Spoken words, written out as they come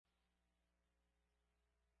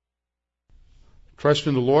Trust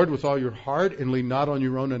in the Lord with all your heart and lean not on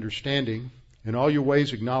your own understanding. In all your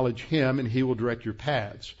ways acknowledge Him, and He will direct your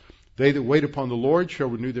paths. They that wait upon the Lord shall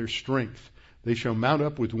renew their strength. They shall mount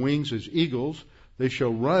up with wings as eagles. They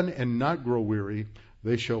shall run and not grow weary.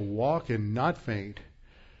 They shall walk and not faint.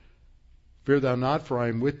 Fear thou not, for I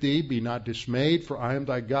am with thee. Be not dismayed, for I am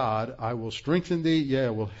thy God. I will strengthen thee, yea,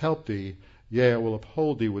 I will help thee. Yea, I will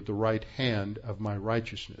uphold thee with the right hand of my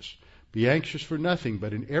righteousness. Be anxious for nothing,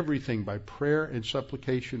 but in everything by prayer and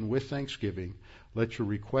supplication with thanksgiving, let your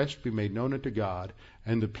request be made known unto God,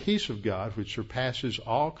 and the peace of God, which surpasses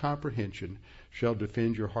all comprehension, shall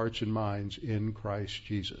defend your hearts and minds in Christ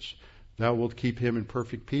Jesus. Thou wilt keep him in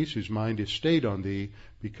perfect peace, whose mind is stayed on thee,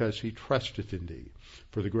 because he trusteth in thee.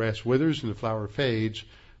 For the grass withers and the flower fades,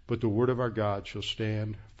 but the word of our God shall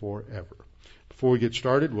stand forever. Before we get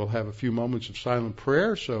started, we'll have a few moments of silent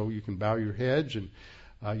prayer, so you can bow your heads and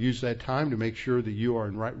use that time to make sure that you are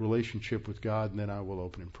in right relationship with God, and then I will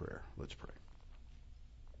open in prayer. Let's pray.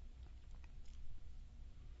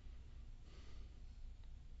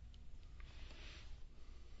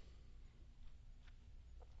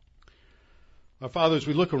 Father, as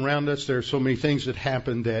we look around us, there are so many things that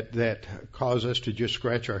happen that cause us to just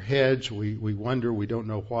scratch our heads. We wonder, we don't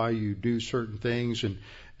know why you do certain things,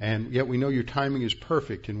 and yet we know your timing is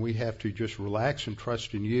perfect, and we have to just relax and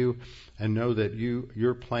trust in you and know that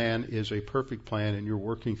your plan is a perfect plan, and you're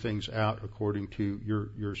working things out according to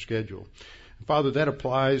your schedule. And Father, that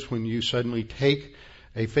applies when you suddenly take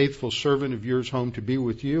a faithful servant of yours home to be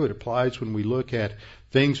with you. It applies when we look at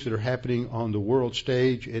things that are happening on the world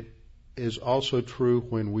stage. It is also true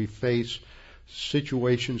when we face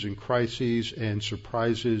situations and crises and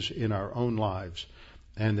surprises in our own lives,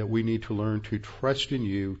 and that we need to learn to trust in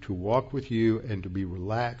you, to walk with you, and to be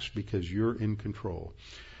relaxed because you're in control.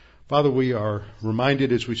 Father, we are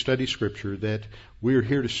reminded as we study Scripture that we are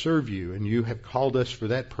here to serve you, and you have called us for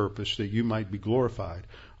that purpose, that you might be glorified.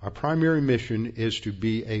 Our primary mission is to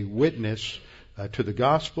be a witness to the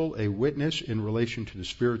gospel, a witness in relation to the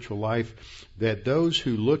spiritual life, that those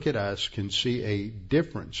who look at us can see a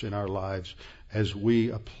difference in our lives as we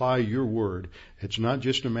apply your word. It's not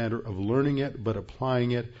just a matter of learning it, but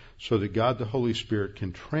applying it so that God the Holy Spirit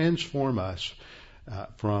can transform us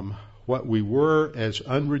from what we were as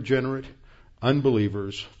unregenerate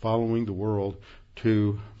unbelievers following the world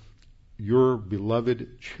to your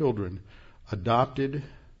beloved children, adopted,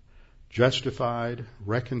 justified,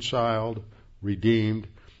 reconciled, redeemed,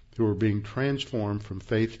 who are being transformed from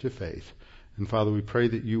faith to faith. And Father, we pray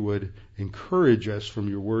that you would encourage us from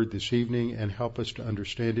your word this evening and help us to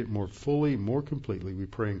understand it more fully, more completely. We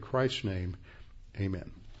pray in Christ's name.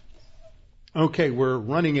 Amen. Okay, we're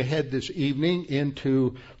running ahead this evening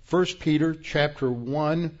into 1 Peter chapter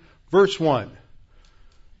 1, verse 1.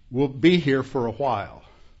 We'll be here for a while.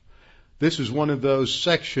 This is one of those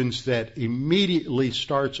sections that immediately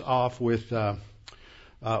starts off with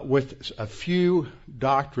a few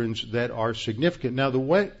doctrines that are significant. Now,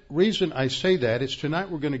 the reason I say that is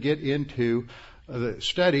tonight we're going to get into the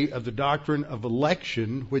study of the doctrine of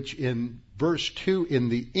election, which in verse 2 in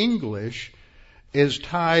the English is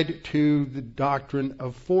tied to the doctrine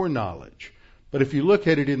of foreknowledge. But if you look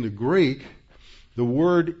at it in the Greek, the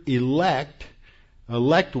word elect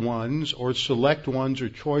ones or select ones or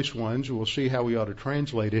choice ones, we'll see how we ought to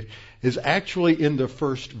translate it, is actually in the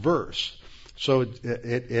first verse. So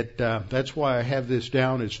that's why I have this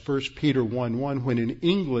down as 1 Peter 1:1, when in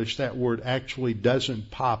English that word actually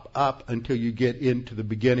doesn't pop up until you get into the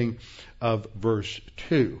beginning of verse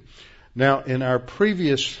 2. Now, in our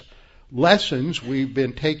previous lessons, we've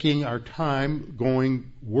been taking our time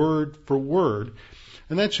going word for word,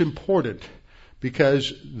 and that's important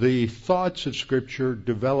because the thoughts of Scripture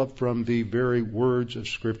develop from the very words of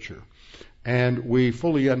Scripture. And we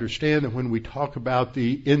fully understand that when we talk about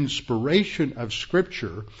the inspiration of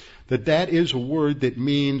Scripture, that is a word that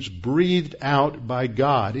means breathed out by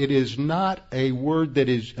God. It is not a word that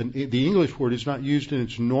is, the English word is not used in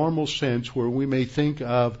its normal sense where we may think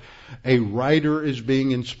of a writer as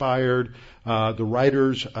being inspired, the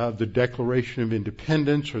writers of the Declaration of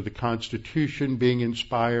Independence or the Constitution being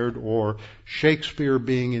inspired, or Shakespeare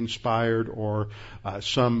being inspired, or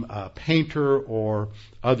some painter or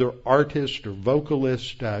other artist or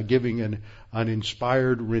vocalist giving an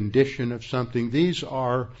inspired rendition of something. These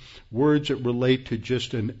are words that relate to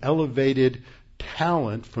just an elevated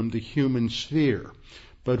talent from the human sphere.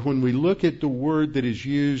 But when we look at the word that is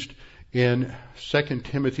used in 2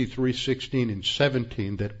 Timothy 3:16 and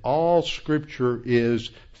 17, that all Scripture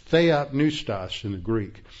is theopneustos in the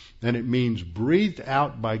Greek, and it means breathed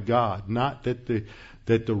out by God, not that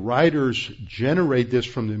that the writers generate this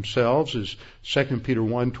from themselves, as 2 Peter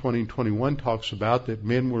 1:20 and 21 talks about, that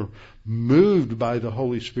men were moved by the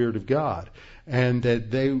Holy Spirit of God, and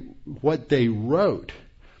that what they wrote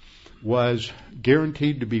was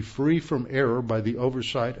guaranteed to be free from error by the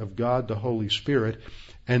oversight of God the Holy Spirit,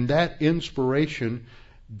 and that inspiration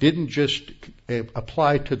didn't just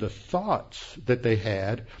apply to the thoughts that they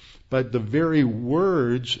had, but the very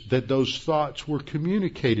words that those thoughts were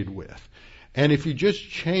communicated with. And if you just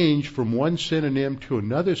change from one synonym to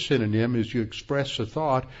another synonym as you express a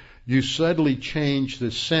thought, you suddenly change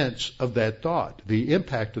the sense of that thought, the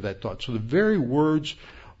impact of that thought. So the very words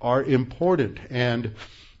are important. And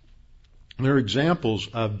there are examples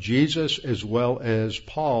of Jesus as well as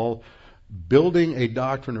Paul building a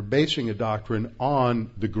doctrine or basing a doctrine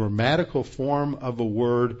on the grammatical form of a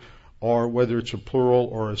word, or whether it's a plural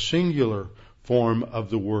or a singular form of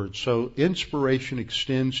the word. So inspiration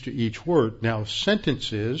extends to each word. Now,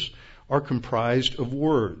 sentences are comprised of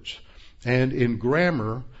words. And in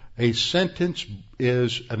grammar, a sentence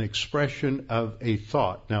is an expression of a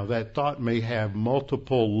thought. Now, that thought may have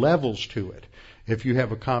multiple levels to it. If you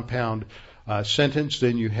have a compound sentence,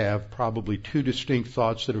 then you have probably two distinct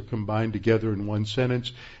thoughts that are combined together in one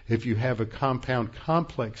sentence. If you have a compound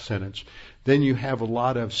complex sentence, then you have a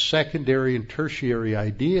lot of secondary and tertiary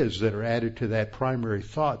ideas that are added to that primary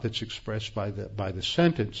thought that's expressed by the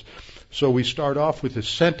sentence. So we start off with a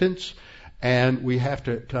sentence, and we have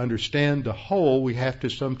to understand the whole, we have to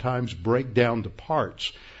sometimes break down the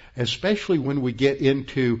parts, especially when we get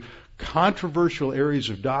into controversial areas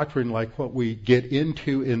of doctrine like what we get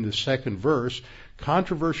into in the second verse,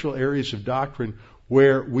 controversial areas of doctrine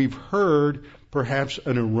where we've heard perhaps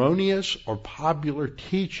an erroneous or popular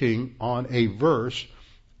teaching on a verse,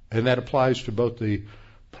 and that applies to both the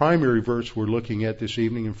primary verse we're looking at this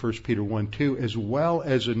evening in 1 Peter 1:2, as well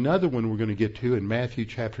as another one we're going to get to in Matthew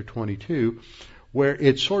chapter 22, where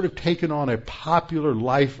it's sort of taken on a popular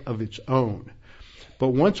life of its own.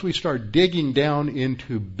 But once we start digging down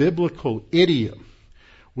into biblical idiom,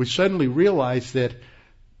 we suddenly realize that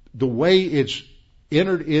the way it's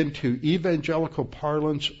entered into evangelical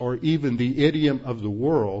parlance or even the idiom of the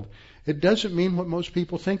world, it doesn't mean what most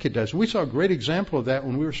people think it does. We saw a great example of that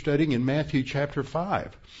when we were studying in Matthew chapter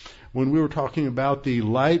 5, when we were talking about the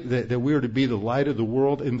light, that we are to be the light of the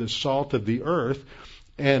world and the salt of the earth.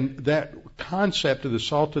 And that concept of the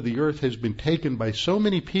salt of the earth has been taken by so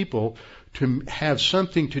many people to have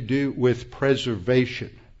something to do with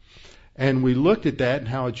preservation. And we looked at that and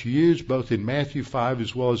how it's used both in Matthew 5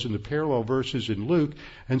 as well as in the parallel verses in Luke,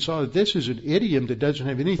 and saw that this is an idiom that doesn't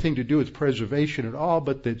have anything to do with preservation at all,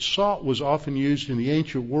 but that salt was often used in the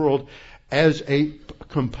ancient world as a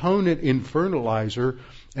component in fertilizer.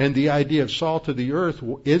 And the idea of salt of the earth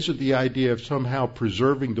isn't the idea of somehow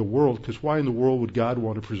preserving the world, because why in the world would God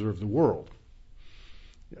want to preserve the world?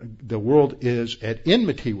 The world is at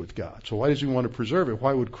enmity with God. So why does he want to preserve it?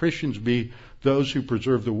 Why would Christians be those who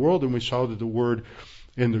preserve the world? And we saw that the word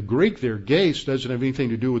in the Greek there, geis, doesn't have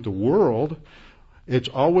anything to do with the world. It's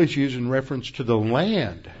always used in reference to the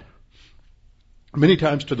land. Many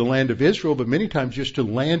times to the land of Israel, but many times just to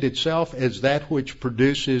land itself as that which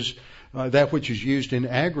produces, that which is used in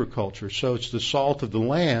agriculture. So it's the salt of the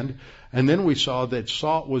land. And then we saw that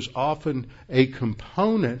salt was often a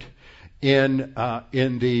component in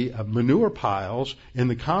the manure piles, in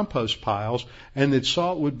the compost piles, and that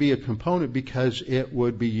salt would be a component because it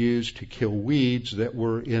would be used to kill weeds that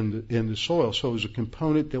were in the soil. So it was a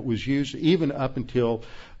component that was used even up until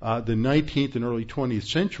the 19th and early 20th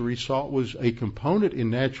century. Salt was a component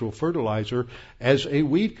in natural fertilizer as a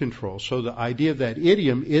weed control. So the idea of that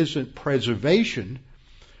idiom isn't preservation,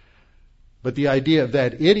 but the idea of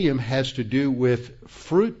that idiom has to do with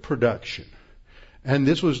fruit production. And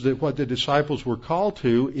this was what the disciples were called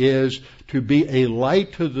to, is to be a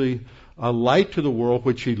light to the world,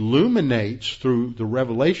 which illuminates through the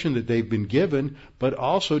revelation that they've been given, but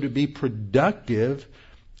also to be productive.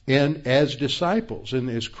 And as disciples and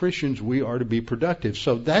as Christians, we are to be productive.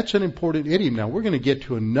 So that's an important idiom. Now we're going to get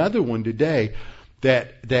to another one today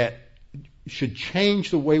that should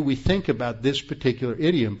change the way we think about this particular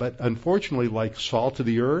idiom. But unfortunately, like salt of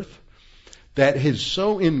the earth, that is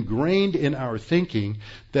so ingrained in our thinking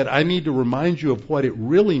that I need to remind you of what it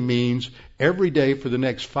really means every day for the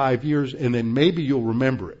next 5 years, and then maybe you'll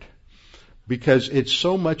remember it. Because it's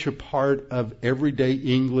so much a part of everyday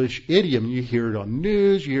English idiom. You hear it on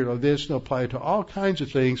news, you hear it on this, and apply it to all kinds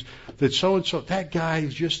of things, that so-and-so, that guy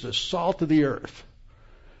is just the salt of the earth.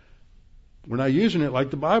 We're not using it like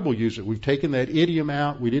the Bible uses it. We've taken that idiom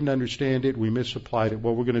out. We didn't understand it. We misapplied it.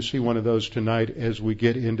 Well, we're going to see one of those tonight as we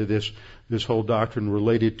get into this whole doctrine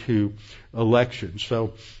related to election.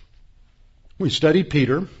 So we studied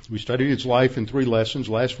Peter. We studied his life in 3 lessons.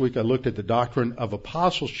 Last week I looked at the doctrine of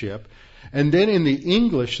apostleship. And then in the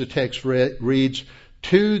English, the text reads,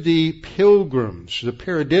 to the pilgrims, the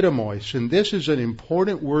paradidomos. And this is an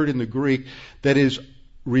important word in the Greek that is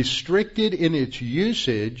restricted in its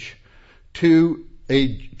usage to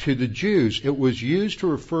the Jews. It was used to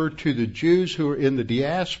refer to the Jews who are in the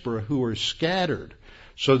diaspora, who are scattered.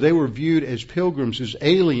 So they were viewed as pilgrims, as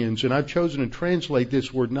aliens, and I've chosen to translate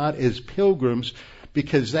this word not as pilgrims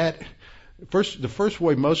because the first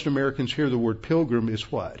way most Americans hear the word pilgrim is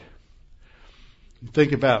what? You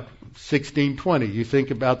think about 1620. You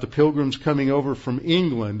think about the pilgrims coming over from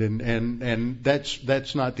England, and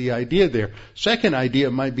that's not the idea there. Second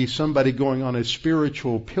idea might be somebody going on a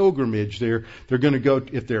spiritual pilgrimage. They're going to go,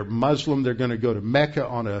 if they're Muslim, they're going to go to Mecca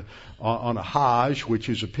on a Hajj, which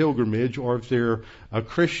is a pilgrimage, or if they're a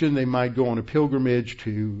Christian, they might go on a pilgrimage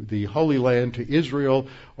to the Holy Land, to Israel,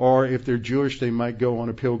 or if they're Jewish, they might go on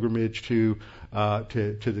a pilgrimage to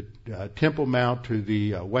the Temple Mount, to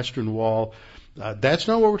the Western Wall. That's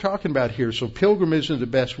not what we're talking about here. So pilgrim isn't the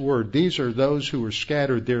best word. These are those who are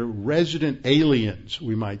scattered. They're resident aliens,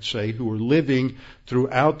 we might say, who are living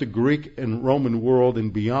throughout the Greek and Roman world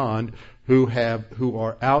and beyond, who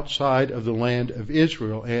are outside of the land of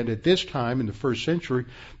Israel. And at this time, in the first century,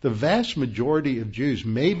 the vast majority of Jews,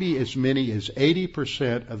 maybe as many as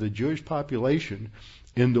 80% of the Jewish population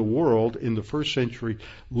in the world in the first century,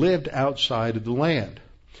 lived outside of the land.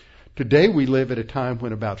 Today we live at a time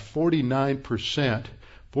when about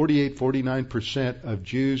 49% of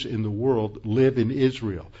Jews in the world live in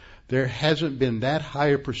Israel. There hasn't been that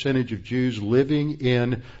high a percentage of Jews living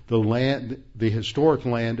in the historic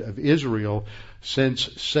land of Israel since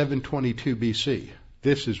 722 BC.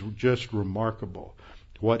 This is just remarkable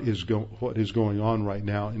what is going on right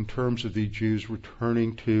now in terms of the Jews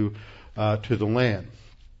returning to the land.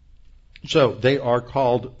 So they are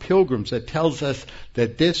called pilgrims. That tells us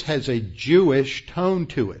that this has a Jewish tone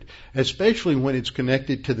to it, especially when it's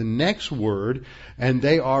connected to the next word, and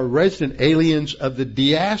they are resident aliens of the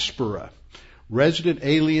diaspora. Resident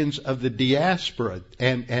aliens of the diaspora.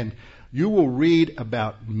 And you will read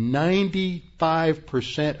about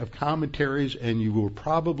 95% of commentaries, and you were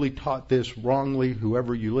probably taught this wrongly,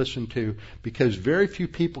 whoever you listen to, because very few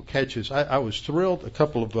people catch this. I was thrilled a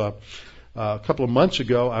couple of months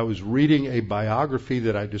ago, I was reading a biography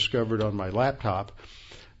that I discovered on my laptop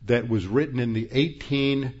that was written in the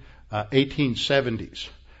 1870s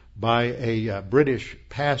by a British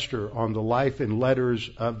pastor on the life and letters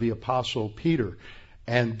of the Apostle Peter.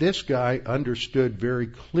 And this guy understood very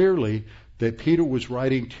clearly that Peter was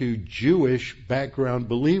writing to Jewish background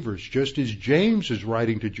believers, just as James is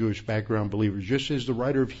writing to Jewish background believers, just as the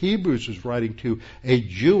writer of Hebrews is writing to a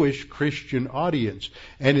Jewish Christian audience.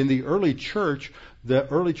 And in the early church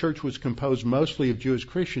was composed mostly of Jewish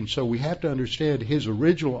Christians, so we have to understand his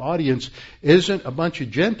original audience isn't a bunch of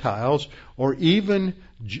Gentiles or even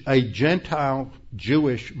a Gentile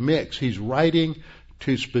Jewish mix. He's writing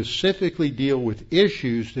to specifically deal with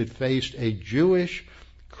issues that faced a Jewish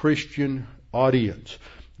Christian audience.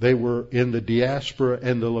 They were in the diaspora,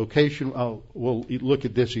 and the location, we'll look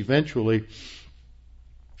at this eventually,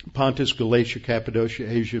 Pontus, Galatia,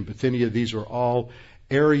 Cappadocia, Asia, and Bithynia. These are all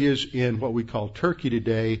areas in what we call Turkey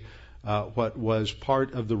today, what was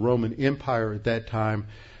part of the Roman Empire at that time.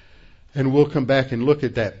 And we'll come back and look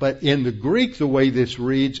at that. But in the Greek, the way this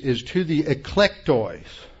reads is to the eklektos,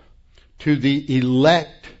 to the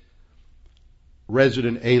elect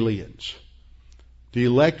resident aliens. The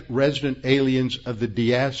elect resident aliens of the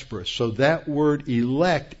diaspora. So that word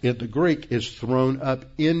elect in the Greek is thrown up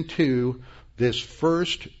into this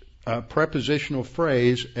first prepositional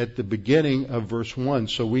phrase at the beginning of verse 1.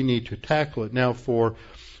 So we need to tackle it. Now, for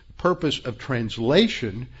purpose of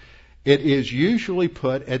translation, it is usually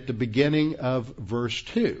put at the beginning of verse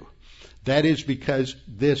 2. That is because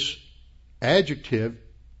this adjective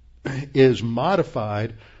is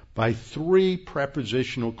modified by 3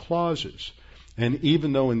 prepositional clauses. And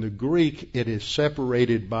even though in the Greek it is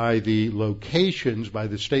separated by the locations, by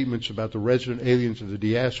the statements about the resident aliens of the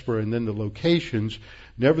diaspora and then the locations,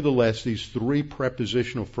 nevertheless these 3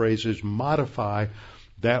 prepositional phrases modify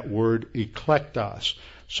that word eklektos.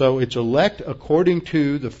 So it's elect according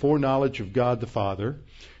to the foreknowledge of God the Father,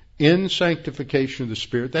 In sanctification of the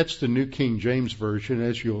Spirit, that's the New King James Version.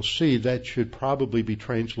 As you'll see, that should probably be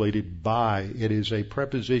translated by. It is a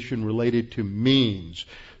preposition related to means.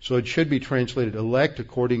 So it should be translated elect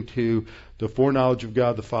according to the foreknowledge of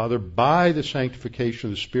God the Father by the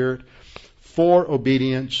sanctification of the Spirit for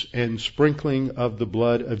obedience and sprinkling of the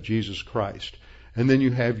blood of Jesus Christ. And then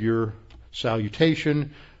you have your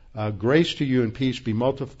salutation, grace to you and peace be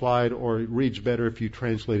multiplied, or it reads better if you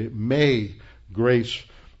translate it, may grace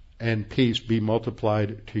and peace be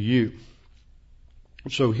multiplied to you.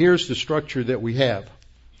 So here's the structure that we have.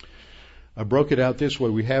 I broke it out this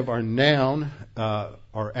way. We have our noun,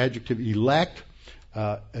 our adjective elect,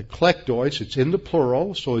 eklektos. It's in the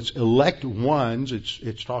plural, so it's elect ones.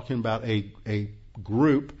 It's talking about a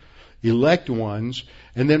group, elect ones.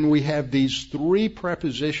 And then we have these three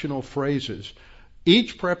prepositional phrases.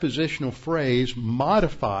 Each prepositional phrase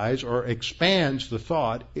modifies or expands the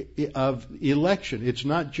thought of election. It's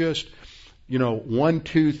not just, 1,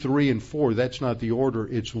 2, 3, and 4. That's not the order.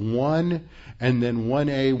 It's 1 and then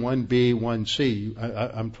 1A, 1B,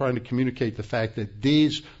 1C. I'm trying to communicate the fact that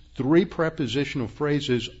these three prepositional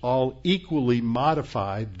phrases all equally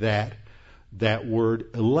modify that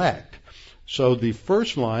word elect. So the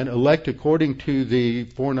first line, elect according to the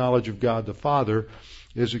foreknowledge of God the Father,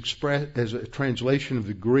 is expressed as a translation of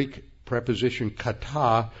the Greek preposition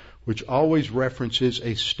kata, which always references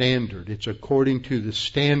a standard. It's according to the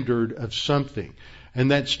standard of something.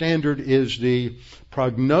 And that standard is the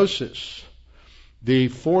prognosis, the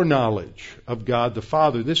foreknowledge of God the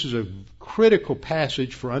Father. This is a critical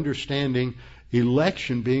passage for understanding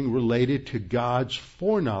election being related to God's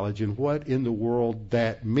foreknowledge and what in the world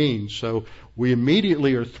that means. So we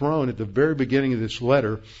immediately are thrown at the very beginning of this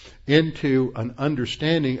letter into an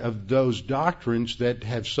understanding of those doctrines that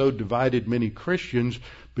have so divided many Christians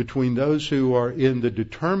between those who are in the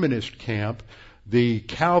determinist camp, the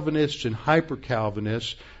Calvinists and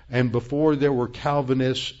hyper-Calvinists, and before there were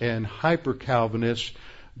Calvinists and hyper-Calvinists,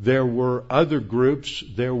 there were other groups.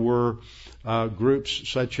 There were groups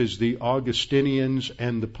such as the Augustinians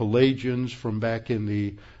and the Pelagians from back in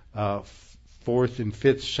the 4th and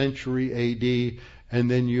 5th century A.D., and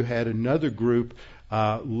then you had another group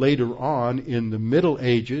later on in the Middle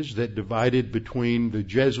Ages that divided between the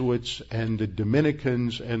Jesuits and the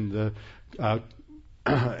Dominicans and the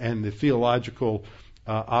theological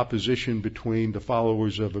opposition between the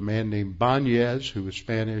followers of a man named Banez, who was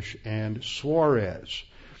Spanish, and Suarez.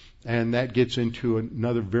 And that gets into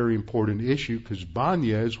another very important issue, because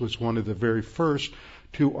Banez was one of the very first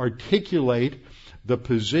to articulate the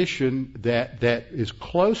position that is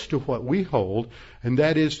close to what we hold, and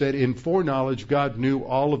that is that in foreknowledge God knew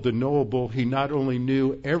all of the knowable. He not only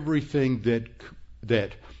knew everything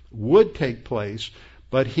that would take place,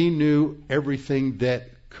 but he knew everything that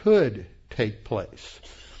could take place.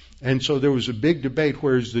 And so there was a big debate,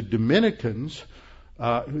 whereas the Dominicans,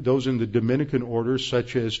 those in the Dominican orders,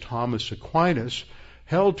 such as Thomas Aquinas,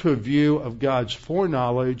 held to a view of God's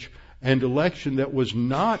foreknowledge and election that was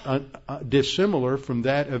not dissimilar from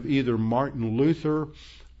that of either Martin Luther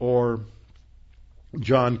or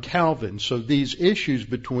John Calvin. So these issues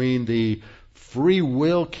between the free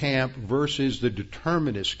will camp versus the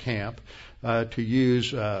determinist camp, to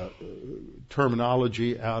use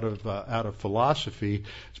terminology out of philosophy,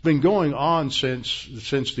 it's been going on since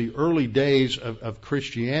the early days of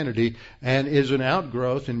Christianity, and is an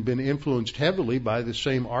outgrowth and been influenced heavily by the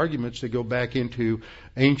same arguments that go back into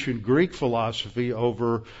ancient Greek philosophy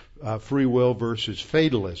over free will versus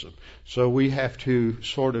fatalism. So we have to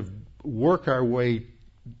sort of work our way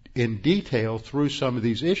in detail through some of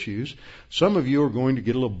these issues. Some of you are going to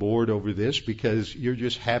get a little bored over this because you're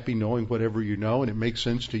just happy knowing whatever you know and it makes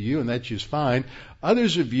sense to you, and that's just fine.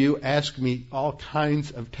 Others of you ask me all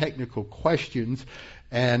kinds of technical questions,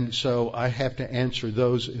 and so I have to answer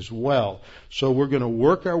those as well. So we're going to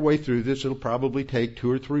work our way through this. It'll probably take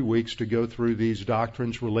 2 or 3 weeks to go through these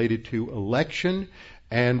doctrines related to election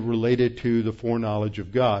and related to the foreknowledge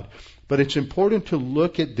of God. But it's important to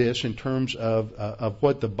look at this in terms of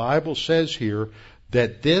what the Bible says here,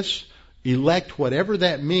 that this elect, whatever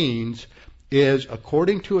that means, is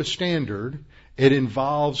according to a standard. It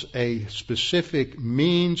involves a specific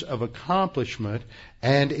means of accomplishment,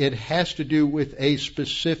 and it has to do with a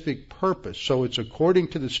specific purpose. So it's according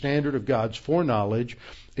to the standard of God's foreknowledge.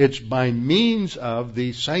 It's by means of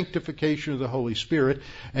the sanctification of the Holy Spirit.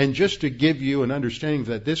 And just to give you an understanding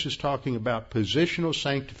that this is talking about positional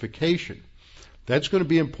sanctification, that's going to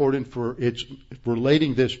be important for it's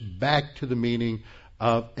relating this back to the meaning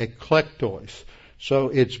of eklektos. So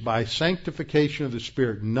it's by sanctification of the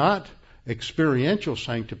Spirit, not experiential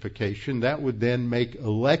sanctification. That would then make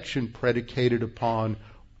election predicated upon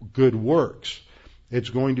good works. It's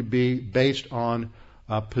going to be based on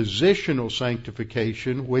positional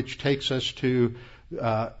sanctification, which takes us to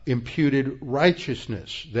imputed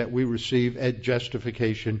righteousness that we receive at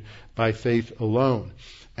justification by faith alone.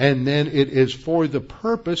 And then it is for the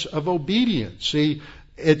purpose of obedience. See,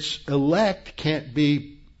 its elect can't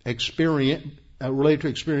be related to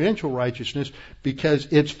experiential righteousness because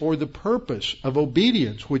it's for the purpose of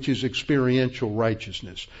obedience, which is experiential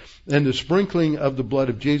righteousness. And the sprinkling of the blood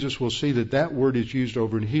of Jesus, we'll see that word is used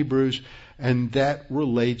over in Hebrews, and that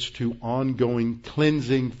relates to ongoing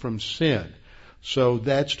cleansing from sin. So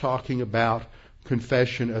that's talking about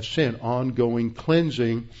confession of sin, ongoing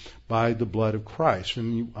cleansing by the blood of Christ.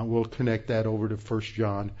 And we'll connect that over to 1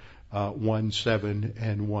 John 1:7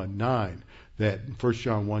 and 1:9. That in 1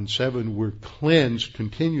 John 1:7, we're cleansed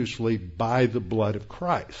continuously by the blood of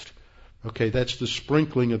Christ. Okay, that's the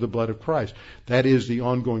sprinkling of the blood of Christ. That is the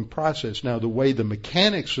ongoing process. Now, the way the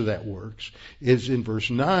mechanics of that works is in verse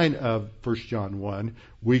 9 of 1 John 1,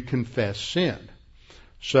 we confess sin.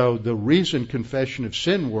 So the reason confession of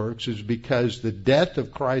sin works is because the death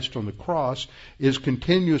of Christ on the cross is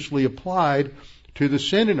continuously applied to the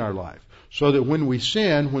sin in our life. So that when we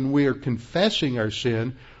sin, when we are confessing our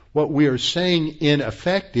sin, what we are saying in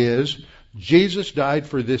effect is, Jesus died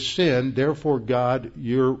for this sin, therefore God,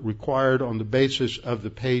 you're required on the basis of the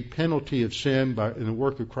paid penalty of sin in the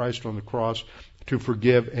work of Christ on the cross to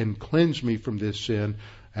forgive and cleanse me from this sin,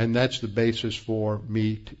 and that's the basis for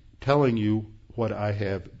me telling you what I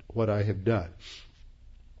have done.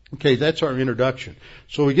 Okay, that's our introduction.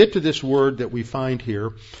 So we get to this word that we find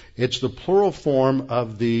here. It's the plural form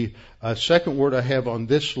of the second word I have on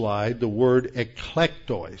this slide, the word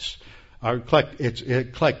eklektos. It's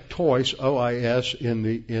eklektos, O-I-S,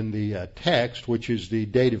 in the text, which is the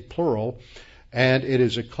dative plural, and it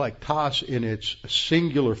is eklektos in its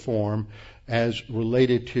singular form as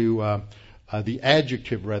related to the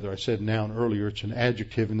adjective, rather. I said noun earlier, it's an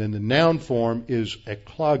adjective, and then the noun form is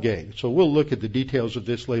eklage. So we'll look at the details of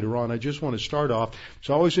this later on. I just want to start off. It's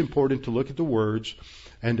always important to look at the words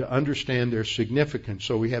and to understand their significance.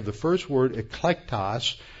 So we have the first word,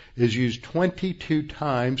 eklektos, is used 22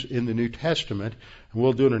 times in the New Testament, and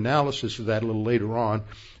we'll do an analysis of that a little later on,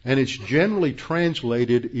 and it's generally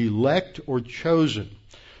translated elect or chosen.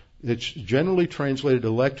 It's generally translated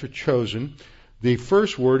elect or chosen. The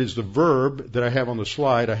first word is the verb that I have on the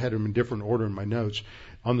slide. I had them in different order in my notes.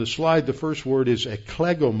 On the slide, the first word is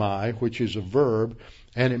eklegomai, which is a verb,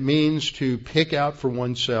 and it means to pick out for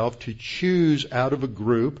oneself, to choose out of a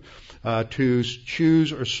group, to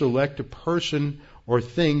choose or select a person or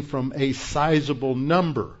thing from a sizable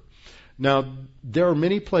number. Now, there are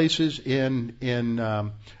many places in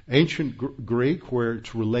ancient Greek where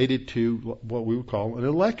it's related to what we would call an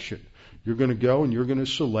election. You're going to go and you're going to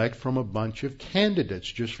select from a bunch of candidates,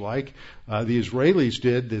 just like the Israelis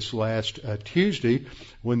did this last Tuesday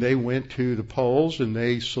when they went to the polls and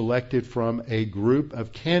they selected from a group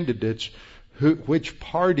of candidates which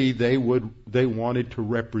party they wanted to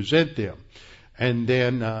represent them. And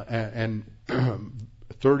then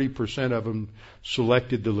 30% of them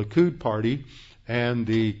selected the Likud party, and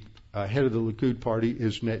the head of the Likud party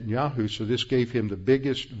is Netanyahu, so this gave him the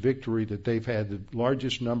biggest victory that they've had, the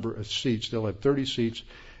largest number of seats. They'll have 30 seats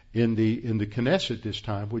in the Knesset this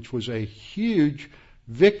time, which was a huge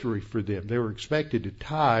victory for them. They were expected to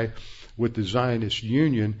tie with the Zionist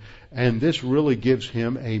Union, and this really gives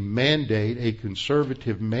him a mandate, a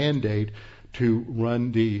conservative mandate, to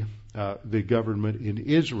run the government in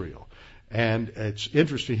Israel. And it's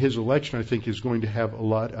interesting, his election, I think, is going to have a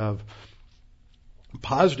lot of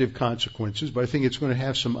positive consequences, but I think it's going to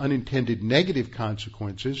have some unintended negative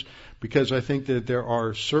consequences, because I think that there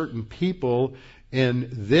are certain people in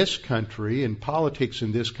this country, in politics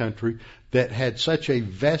in this country, that had such a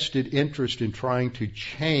vested interest in trying to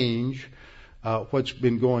change what's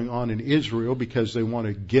been going on in Israel, because they want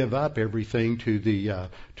to give up everything to the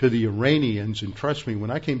Iranians. And trust me,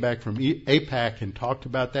 when I came back from AIPAC and talked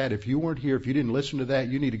about that, if you weren't here, if you didn't listen to that,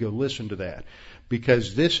 you need to go listen to that,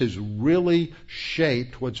 because this has really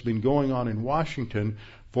shaped what's been going on in Washington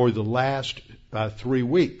for the last 3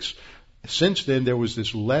 weeks. Since then, there was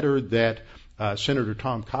this letter that Senator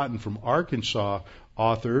Tom Cotton from Arkansas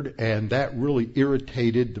authored, and that really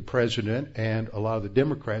irritated the president and a lot of the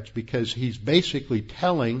Democrats, because he's basically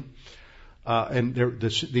telling,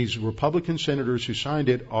 these Republican senators who signed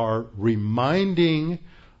it are reminding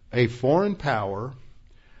a foreign power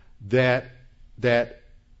that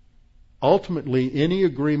ultimately any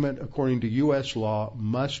agreement according to U.S. law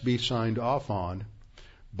must be signed off on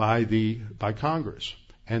by Congress,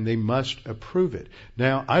 and they must approve it.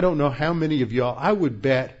 Now, I don't know how many of y'all, I would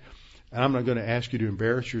bet and I'm not going to ask you to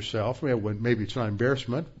embarrass yourself. Well, maybe it's not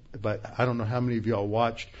embarrassment, but I don't know how many of y'all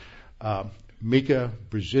watched Mika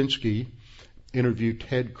Brzezinski interview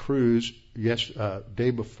Ted Cruz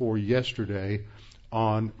day before yesterday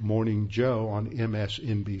on Morning Joe on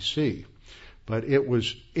MSNBC. But it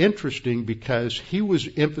was interesting because he was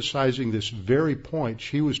emphasizing this very point.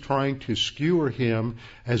 She was trying to skewer him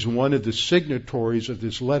as one of the signatories of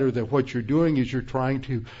this letter, that what you're doing is you're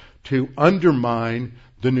trying to undermine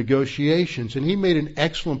the negotiations. And he made an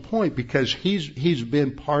excellent point, because he's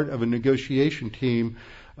been part of a negotiation team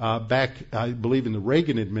back, I believe, in the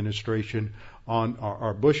Reagan administration, on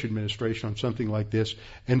our Bush administration, on something like this.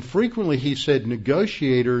 And frequently he said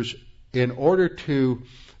negotiators, in order to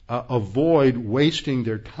avoid wasting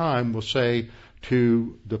their time, will say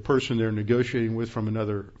to the person they're negotiating with from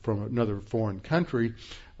another foreign country,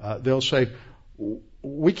 they'll say,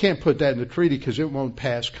 we can't put that in the treaty because it won't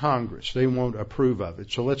pass Congress. They won't approve of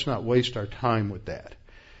it. So let's not waste our time with that.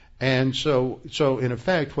 And so in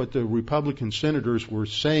effect, what the Republican senators were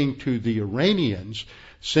saying to the Iranians,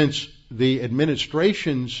 since the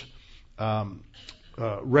administration's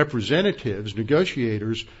representatives,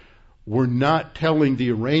 negotiators, were not telling the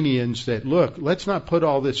Iranians that, look, let's not put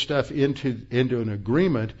all this stuff into an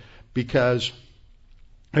agreement, because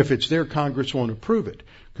if it's there, Congress won't approve it.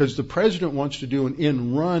 Because the president wants to do an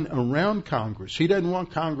end run around Congress. He doesn't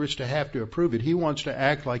want Congress to have to approve it. He wants to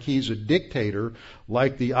act like he's a dictator,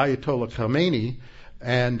 like the Ayatollah Khomeini,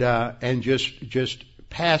 and just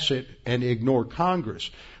pass it and ignore Congress.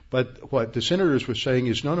 But what the senators were saying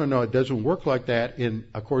is, no, it doesn't work like that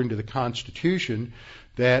according to the Constitution,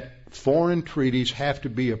 that foreign treaties have to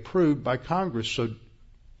be approved by Congress. So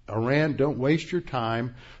Iran, don't waste your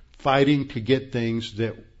time fighting to get things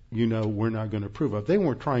that we're not going to approve of. They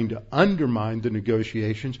weren't trying to undermine the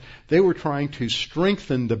negotiations. They were trying to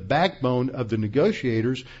strengthen the backbone of the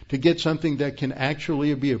negotiators to get something that can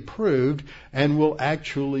actually be approved and will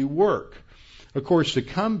actually work. Of course, the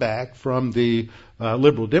comeback from the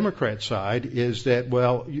liberal Democrat side is that,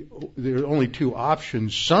 well, there are only two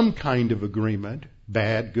options: some kind of agreement,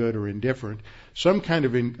 bad, good, or indifferent, some kind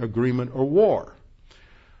of agreement, or war.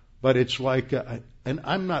 But it's like, and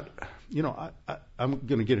I'm not, I'm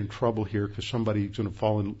going to get in trouble here because somebody's going to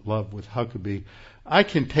fall in love with Huckabee. I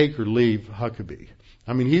can take or leave Huckabee.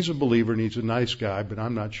 I mean, he's a believer and he's a nice guy, but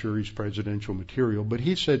I'm not sure he's presidential material. But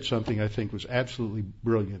he said something I think was absolutely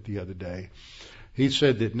brilliant the other day. He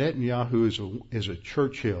said that Netanyahu is a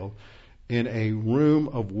Churchill in a room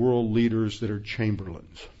of world leaders that are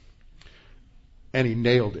Chamberlains. And he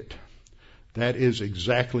nailed it. That is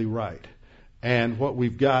exactly right. And what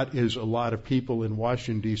we've got is a lot of people in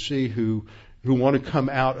Washington, D.C. who want to come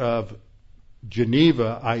out of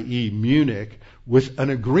Geneva, i.e. Munich, with an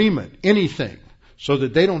agreement, anything, so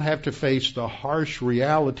that they don't have to face the harsh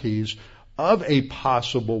realities of a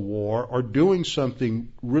possible war or doing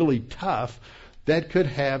something really tough that could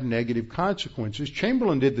have negative consequences.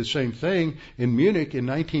 Chamberlain did the same thing in Munich in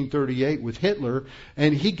 1938 with Hitler,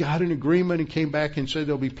 and he got an agreement and came back and said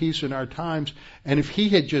there'll be peace in our times. And if he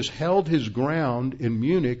had just held his ground in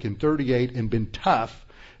Munich in 38 and been tough,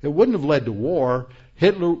 it wouldn't have led to war.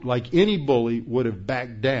 Hitler, like any bully, would have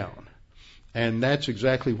backed down. And that's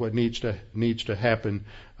exactly what needs to happen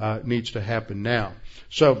now.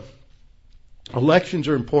 So elections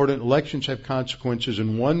are important. Elections have consequences,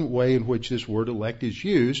 and one way in which this word elect is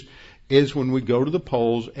used is when we go to the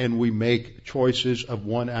polls and we make choices of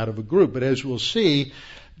one out of a group. But as we'll see,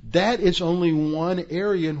 that is only one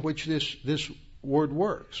area in which this word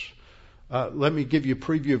works. Let me give you a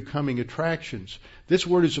preview of coming attractions. This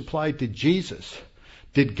word is applied to Jesus.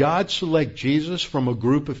 Did God select Jesus from a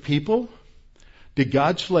group of people? Did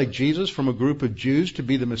God select Jesus from a group of Jews to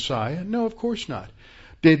be the Messiah? No, of course not.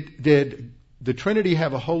 Did the Trinity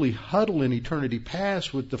have a holy huddle in eternity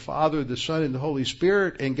past with the Father, the Son, and the Holy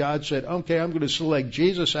Spirit, and God said, okay, I'm going to select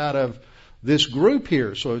Jesus out of this group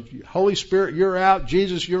here. So Holy Spirit, you're out.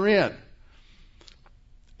 Jesus, you're in.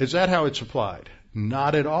 Is that how it's applied?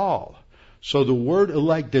 Not at all. So the word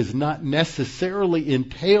elect does not necessarily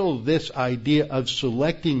entail this idea of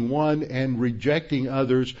selecting one and rejecting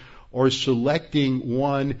others, or selecting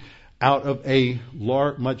one out of a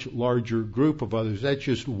much larger group of others. That's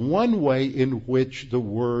just one way in which the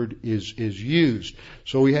word is used.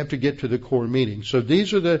 So we have to get to the core meaning. So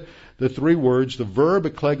these are the three words: the verb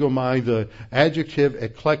eklegomai, the adjective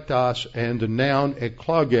eklektos, and the noun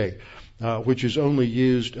ekloge, which is only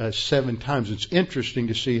used 7 times. It's interesting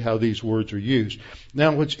to see how these words are used.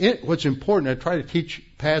 Now, what's important, I try to teach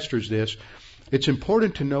pastors this, it's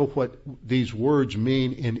important to know what these words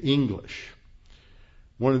mean in English.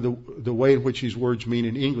 one of the way in which these words mean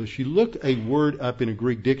in English. You look a word up in a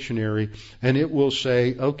Greek dictionary, and it will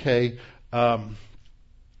say, okay,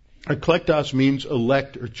 eklektos means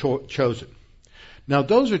elect or chosen. Now,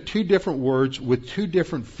 those are two different words with two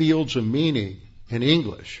different fields of meaning in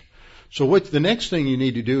English. So the next thing you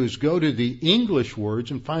need to do is go to the English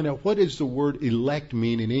words and find out what does the word elect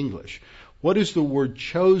mean in English? What does the word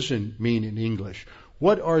chosen mean in English?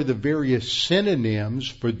 What are the various synonyms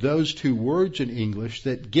for those two words in English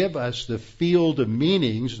that give us the field of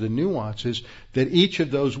meanings, the nuances that each of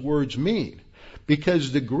those words mean?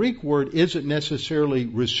 Because the Greek word isn't necessarily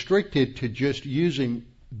restricted to just using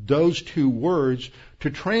those two words to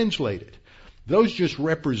translate it. Those just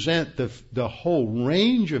represent the whole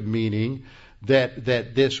range of meaning that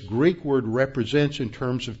this Greek word represents in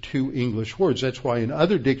terms of two English words. That's why in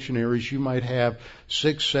other dictionaries you might have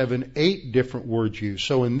 6, 7, 8 different words used.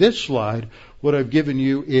 So in this slide, what I've given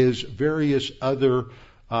you is various other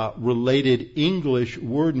related English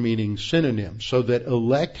word meaning synonyms. So that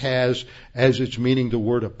elect has as its meaning the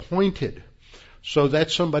word appointed. So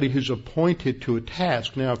that's somebody who's appointed to a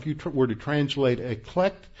task. Now, if you were to translate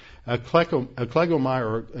eklegomai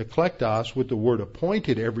or eklektos with the word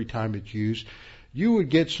appointed every time it's used, you would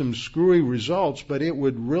get some screwy results, but it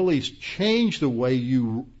would really change the way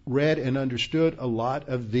you read and understood a lot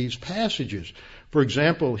of these passages. For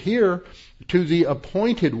example, here, to the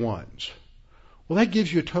appointed ones. Well, that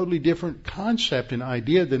gives you a totally different concept and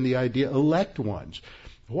idea than the idea elect ones.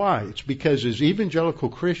 Why? It's because as evangelical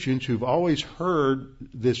Christians who've always heard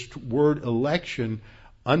this word election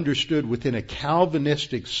understood within a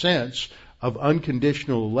Calvinistic sense of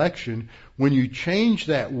unconditional election, when you change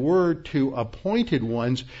that word to appointed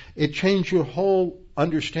ones, it changed your whole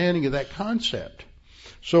understanding of that concept.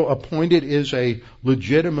 So appointed is a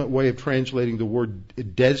legitimate way of translating the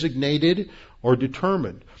word designated or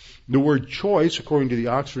determined. The word choice, according to the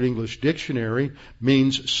Oxford English Dictionary,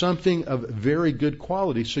 means something of very good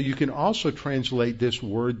quality. So you can also translate this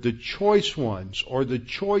word the choice ones or the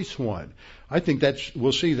choice one. I think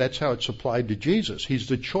we'll see that's how it's applied to Jesus. He's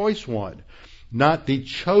the choice one, not the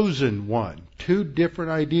chosen one. Two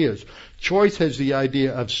different ideas. Choice has the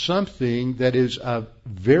idea of something that is of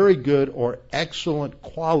very good or excellent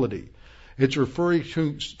quality. It's referring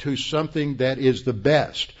to something that is the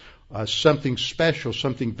best. Something special,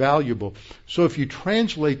 something valuable. So if you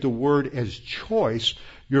translate the word as choice,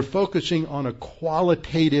 you're focusing on a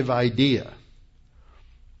qualitative idea.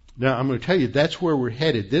 Now, I'm going to tell you, that's where we're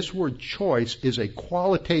headed. This word choice is a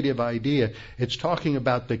qualitative idea. It's talking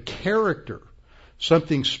about the character,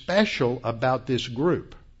 something special about this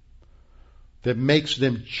group that makes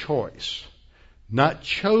them choice. Not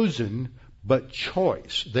chosen, but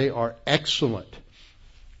choice. They are excellent.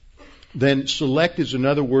 Then select is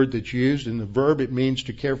another word that's used. In the verb, it means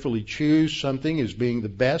to carefully choose something as being the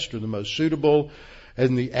best or the most suitable.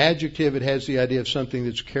 And the adjective, it has the idea of something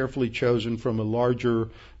that's carefully chosen from a larger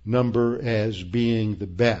number as being the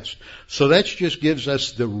best. So that just gives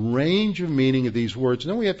us the range of meaning of these words.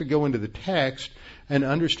 And then we have to go into the text and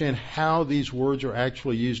understand how these words are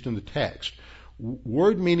actually used in the text.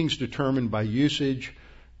 Word meanings determined by usage,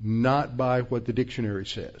 not by what the dictionary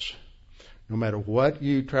says. No matter what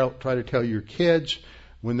you try to tell your kids,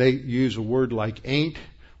 when they use a word like ain't,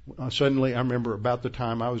 suddenly I remember about the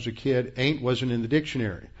time I was a kid, ain't wasn't in the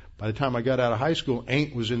dictionary. By the time I got out of high school,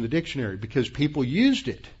 ain't was in the dictionary because people used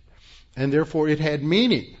it, and therefore it had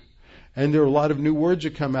meaning. And there are a lot of new words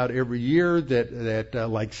that come out every year that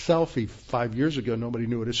like selfie. 5 years ago, nobody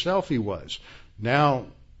knew what a selfie was. Now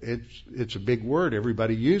it's a big word.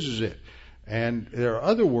 Everybody uses it. And there are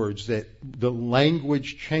other words that the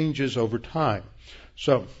language changes over time.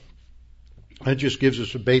 So that just gives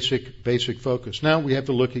us a basic focus. Now we have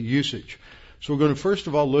to look at usage. So we're going to first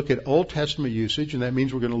of all look at Old Testament usage, and that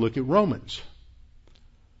means we're going to look at Romans.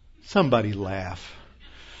 Somebody laugh.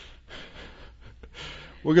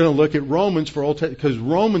 We're going to look at Romans for Old Testament, because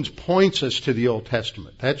Romans points us to the Old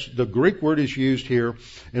Testament. That's the Greek word is used here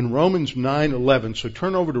in Romans 9:11. So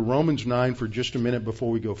turn over to Romans 9 for just a minute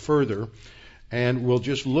before we go further, and we'll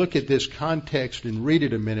just look at this context and read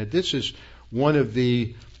it a minute. This is one of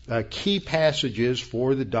the key passages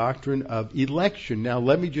for the doctrine of election. Now,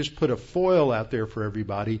 let me just put a foil out there for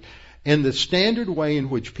everybody. In the standard way in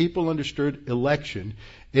which people understood election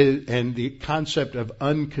and the concept of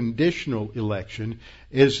unconditional election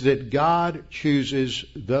is that God chooses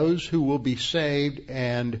those who will be saved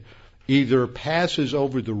and either passes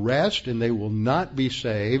over the rest and they will not be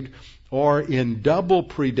saved, or in double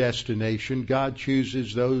predestination, God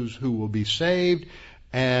chooses those who will be saved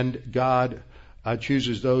and God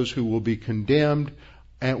chooses those who will be condemned,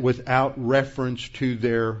 and without reference to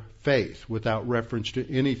their faith, without reference to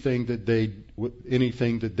anything that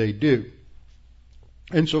they do.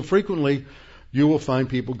 And so frequently you will find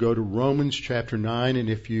people go to Romans chapter 9, and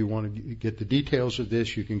if you want to get the details of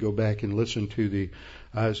this, you can go back and listen to the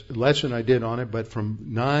lesson I did on it. But from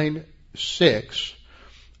 9:6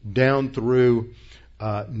 down through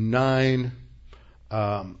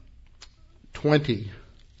 9:20,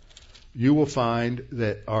 you will find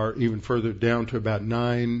that, or even further down to about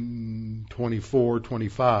 9:24,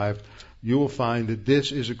 25, you will find that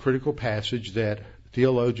this is a critical passage that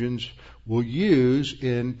theologians will use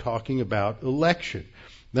in talking about election.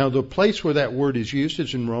 Now, the place where that word is used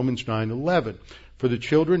is in Romans 9:11. For the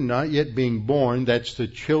children not yet being born, that's the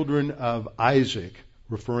children of Isaac,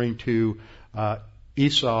 referring to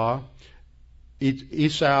Esau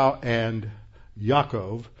and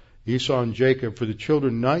Yaakov, Esau and Jacob, for the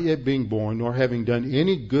children not yet being born, nor having done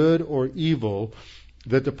any good or evil,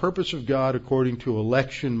 that the purpose of God according to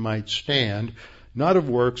election might stand, not of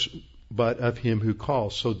works, but of him who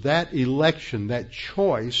calls. So that election, that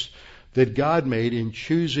choice that God made in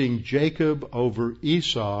choosing Jacob over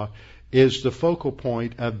Esau, is the focal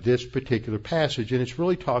point of this particular passage. And it's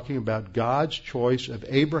really talking about God's choice of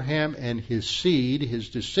Abraham and his seed, his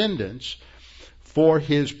descendants, for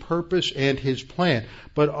his purpose and his plan.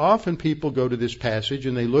 But often people go to this passage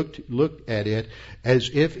and they look at it as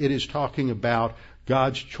if it is talking about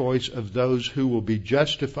God's choice of those who will be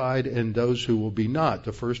justified and those who will be not.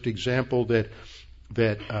 The first example that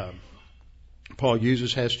Paul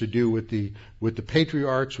uses has to do with the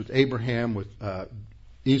patriarchs, with Abraham, with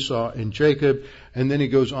Esau and Jacob, and then he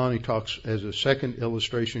goes on. He talks as a second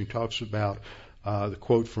illustration. He talks about the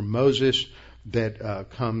quote from Moses that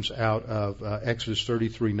comes out of Exodus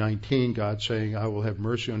 33:19, God saying, I will have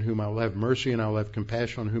mercy on whom I will have mercy, and I will have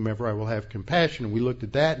compassion on whomever I will have compassion. And we looked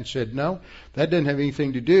at that and said, no, that doesn't have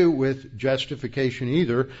anything to do with justification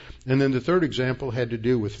either. And then the third example had to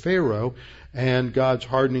do with Pharaoh and God's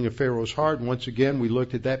hardening of Pharaoh's heart. And once again, we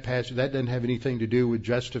looked at that passage. That doesn't have anything to do with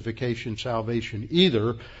justification, salvation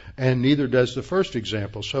either, and neither does the first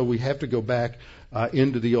example. So we have to go back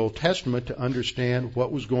into the Old Testament to understand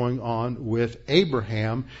what was going on with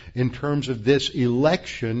Abraham in terms of this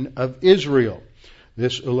election of Israel.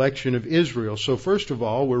 This election of Israel. So first of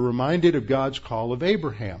all, we're reminded of God's call of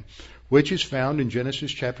Abraham, which is found in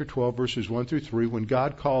Genesis chapter 12, verses 1 through 3, when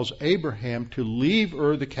God calls Abraham to leave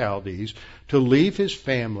Ur the Chaldees, to leave his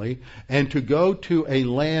family, and to go to a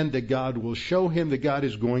land that God will show him, that God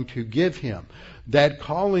is going to give him. That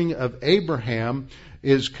calling of Abraham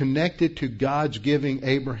is connected to God's giving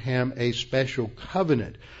Abraham a special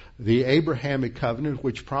covenant. The Abrahamic covenant,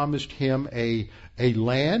 which promised him a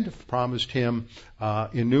land, promised him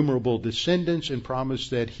innumerable descendants, and promised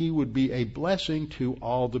that he would be a blessing to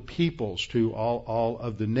all the peoples, to all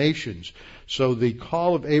of the nations. So the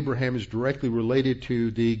call of Abraham is directly related to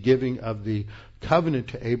the giving of the covenant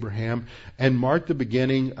to Abraham and marked the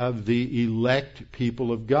beginning of the elect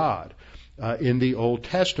people of God in the Old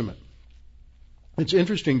Testament. It's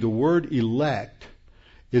interesting, the word elect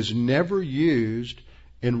is never used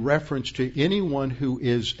in reference to anyone who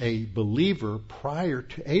is a believer prior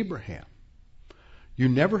to Abraham. You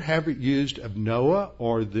never have it used of Noah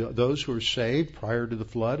or those who are saved prior to the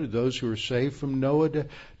flood, or those who are saved from Noah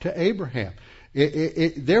to Abraham.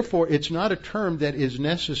 Therefore, it's not a term that is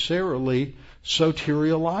necessarily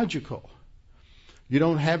soteriological. You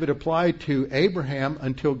don't have it applied to Abraham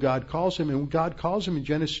until God calls him. And when God calls him in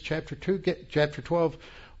Genesis chapter 12,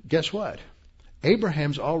 guess what?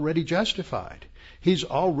 Abraham's already justified. He's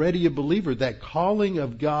already a believer. That calling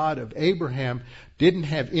of God of Abraham didn't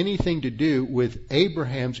have anything to do with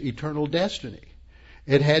Abraham's eternal destiny.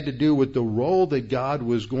 It had to do with the role that God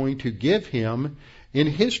was going to give him in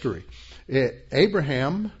history.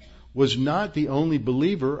 Abraham was not the only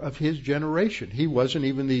believer of his generation. He wasn't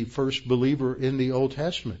even the first believer in the Old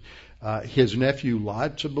Testament. His nephew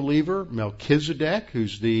Lot's a believer. Melchizedek,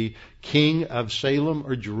 who's the king of Salem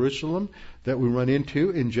or Jerusalem that we run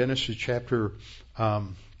into in Genesis chapter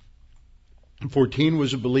 14,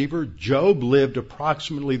 was a believer. Job lived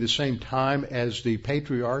approximately the same time as the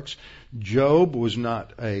patriarchs. Job was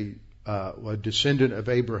not a descendant of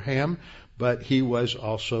Abraham, but he was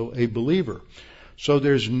also a believer. So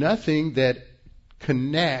there's nothing that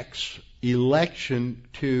connects election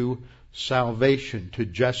to salvation, to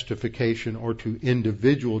justification, or to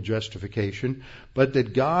individual justification, but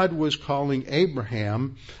that God was calling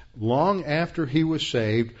Abraham long after he was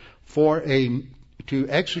saved to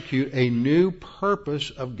execute a new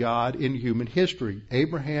purpose of God in human history.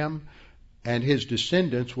 Abraham and his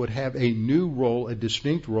descendants would have a new role, a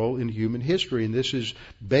distinct role in human history, and this is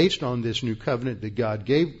based on this new covenant that God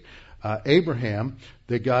gave Abraham,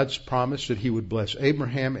 that God's promised that he would bless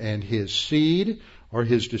Abraham and his seed, or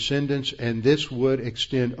his descendants, and this would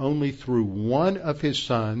extend only through one of his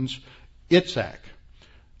sons,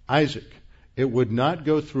 Isaac. It would not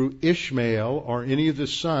go through Ishmael or any of the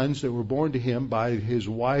sons that were born to him by his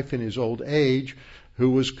wife in his old age,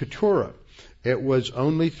 who was Keturah. It was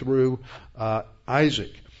only through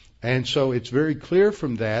Isaac. And so it's very clear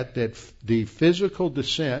from that the physical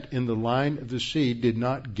descent in the line of the seed did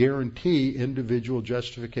not guarantee individual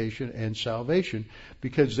justification and salvation,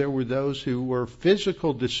 because there were those who were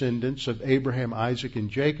physical descendants of Abraham, Isaac,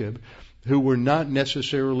 and Jacob who were not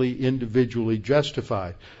necessarily individually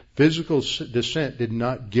justified. Physical descent did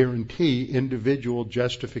not guarantee individual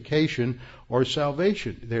justification or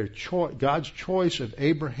salvation. God's choice of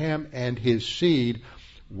Abraham and his seed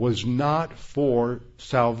was not for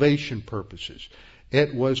salvation purposes.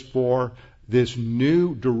 It was for this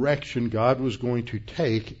new direction God was going to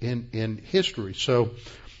take in history. So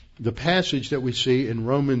the passage that we see in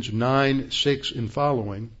Romans 9:6 and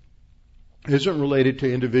following isn't related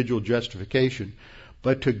to individual justification,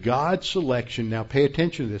 but to God's selection. Now pay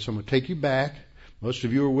attention to this. I'm going to take you back. Most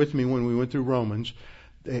of you were with me when we went through Romans.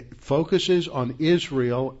 It focuses on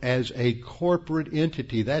Israel as a corporate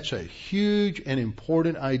entity. That's a huge and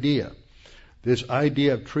important idea. This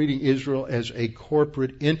idea of treating Israel as a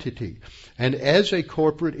corporate entity. And as a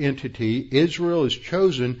corporate entity, Israel is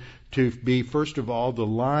chosen to be, first of all, the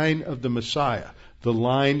line of the Messiah, the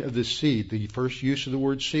line of the seed. The first use of the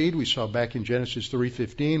word seed we saw back in Genesis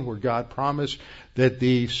 3:15, where God promised that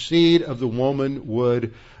the seed of the woman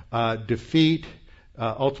would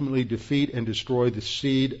ultimately defeat and destroy the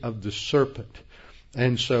seed of the serpent.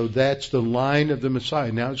 And so that's the line of the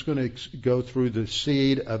Messiah. Now it's going to go through the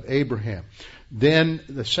seed of Abraham. Then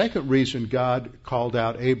the second reason God called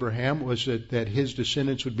out Abraham was that his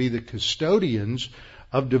descendants would be the custodians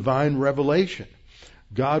of divine revelation.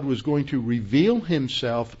 God was going to reveal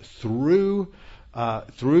himself through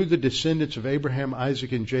the descendants of Abraham,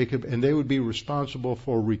 Isaac, and Jacob, and they would be responsible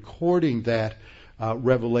for recording that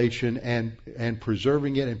revelation and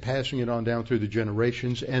preserving it and passing it on down through the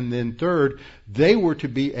generations. And then third, they were to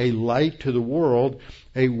be a light to the world,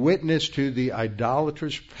 a witness to the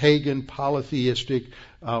idolatrous, pagan, polytheistic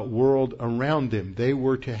world around them. They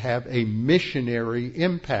were to have a missionary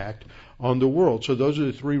impact on the world. So those are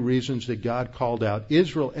the three reasons that God called out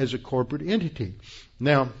Israel as a corporate entity.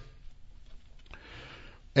 Now,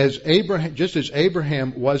 just as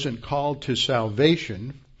Abraham wasn't called to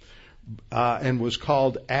salvation, and was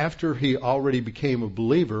called after he already became a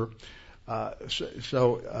believer.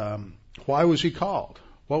 Why was he called?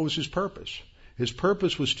 What was his purpose? His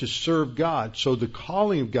purpose was to serve God. So the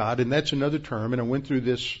calling of God, and that's another term, and I went through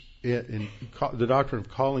this in the doctrine of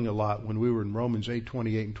calling a lot when we were in Romans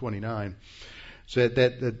 8:28 and 29, said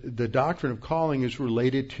that the doctrine of calling is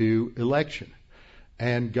related to election.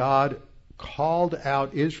 And God called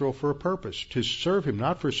out Israel for a purpose, to serve him,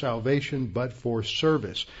 not for salvation, but for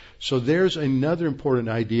service. So there's another important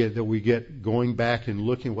idea that we get going back and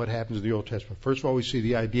looking at what happens in the Old Testament. First of all, we see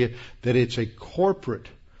the idea that it's a corporate,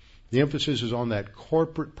 the emphasis is on that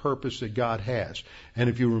corporate purpose that God has. And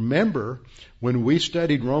if you remember, when we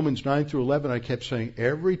studied Romans 9 through 11, I kept saying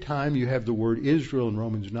every time you have the word Israel in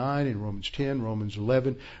Romans 9, in Romans 10, Romans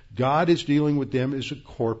 11, God is dealing with them as a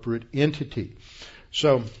corporate entity.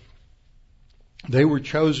 So they were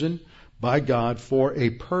chosen by God for a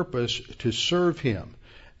purpose to serve him.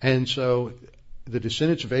 And so the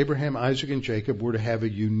descendants of Abraham, Isaac, and Jacob were to have a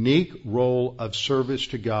unique role of service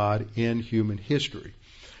to God in human history.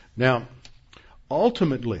 Now,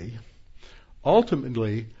 ultimately,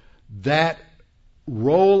 that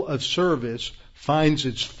role of service finds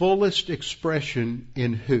its fullest expression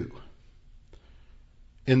in who?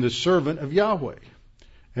 In the servant of Yahweh.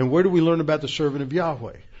 And where do we learn about the servant of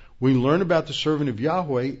Yahweh? We learn about the servant of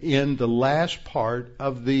Yahweh in the last part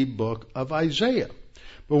of the book of Isaiah.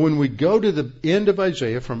 But when we go to the end of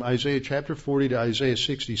Isaiah, from Isaiah chapter 40 to Isaiah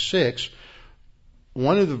 66,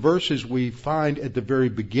 one of the verses we find at the very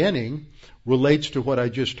beginning relates to what I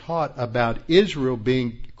just taught about Israel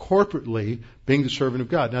being corporately being the servant of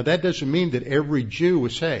God. Now that doesn't mean that every Jew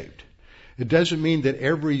was saved. It doesn't mean that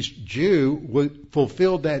every Jew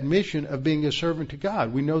fulfilled that mission of being a servant to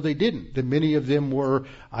God. We know they didn't. That many of them were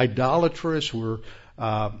idolatrous, were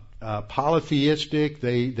polytheistic.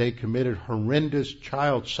 They committed horrendous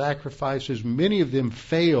child sacrifices. Many of them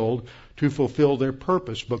failed to fulfill their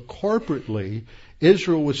purpose. But corporately,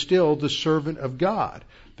 Israel was still the servant of God.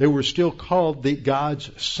 They were still called God's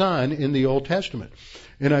son in the Old Testament.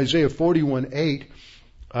 In Isaiah 41:8,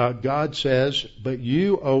 God says, "But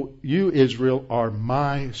you, Israel, are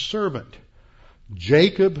my servant."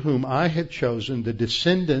 Jacob, whom I have chosen, the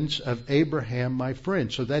descendants of Abraham, my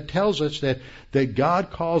friend. So that tells us that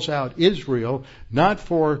God calls out Israel not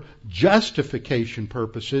for justification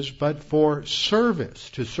purposes, but for service,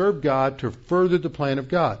 to serve God, to further the plan of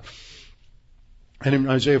God. And in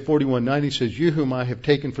Isaiah 41:9 he says, you whom I have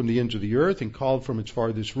taken from the ends of the earth and called from its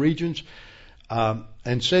farthest regions,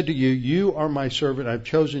 and said to you, you are my servant, I've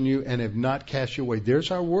chosen you and have not cast you away. There's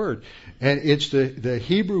our word. And it's the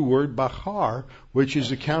Hebrew word bachar, which is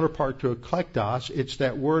the counterpart to eklektos. It's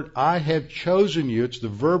that word, I have chosen you. It's the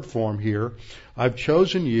verb form here. I've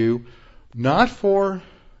chosen you not for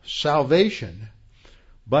salvation,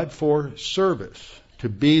 but for service, to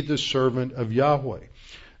be the servant of Yahweh.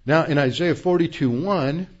 Now, in Isaiah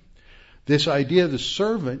 42:1, this idea of the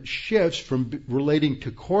servant shifts from relating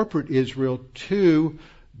to corporate Israel to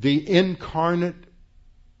the incarnate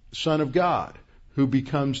Son of God, who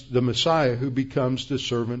becomes the Messiah, who becomes the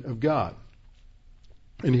servant of God.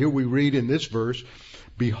 And here we read in this verse,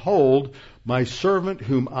 behold, my servant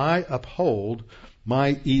whom I uphold,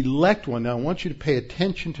 my elect one. Now I want you to pay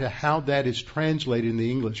attention to how that is translated in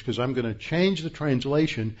the English, because I'm going to change the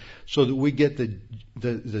translation so that we get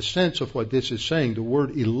the sense of what this is saying. The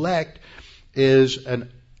word elect is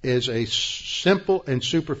a simple and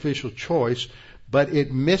superficial choice, but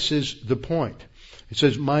it misses the point. It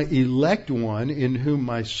says, my elect one in whom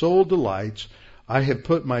my soul delights, I have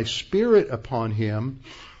put my spirit upon him.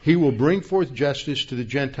 He will bring forth justice to the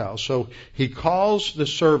Gentiles. So he calls the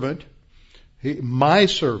servant, my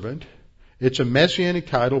servant. It's a messianic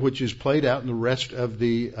title which is played out in the rest of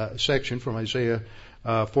the section from Isaiah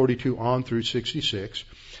 42 on through 66.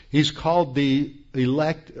 He's called the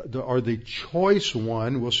elect, or the choice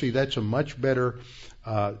one. We'll see that's a much better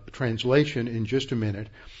translation in just a minute.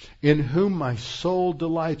 In whom my soul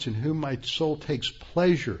delights, in whom my soul takes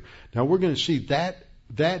pleasure. Now we're going to see that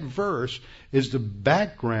verse is the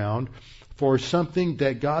background for something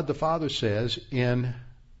that God the Father says in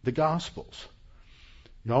the Gospels.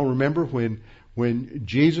 Y'all remember when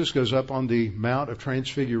Jesus goes up on the Mount of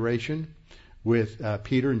Transfiguration with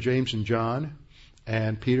Peter and James and John,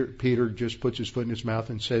 and Peter just puts his foot in his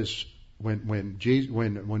mouth and says,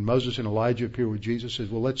 when Moses and Elijah appear with Jesus, says,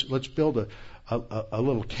 well, let's build a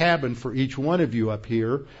little cabin for each one of you up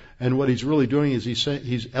here. And what he's really doing is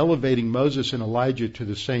he's elevating Moses and Elijah to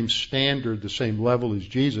the same standard, the same level as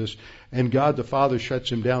Jesus. And God the Father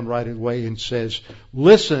shuts him down right away and says,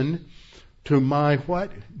 listen to my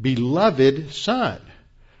what? Beloved Son.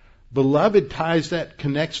 Beloved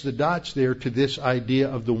connects the dots there to this idea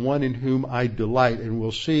of the one in whom I delight. And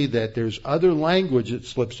we'll see that there's other language that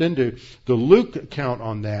slips into the Luke account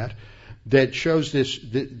on that shows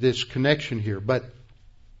this connection here. But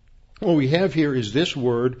what we have here is this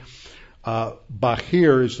word,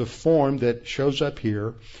 Bachir is the form that shows up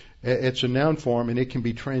here. It's a noun form, and it can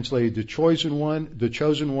be translated the chosen one, the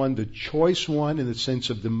choice one, in the sense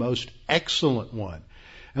of the most excellent one.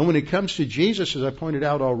 And when it comes to Jesus, as I pointed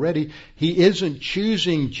out already, he isn't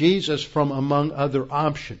choosing Jesus from among other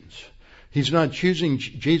options. He's not choosing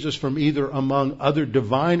Jesus from either among other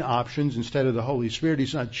divine options instead of the Holy Spirit.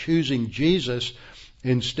 He's not choosing Jesus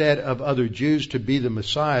instead of other Jews to be the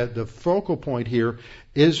Messiah. The focal point here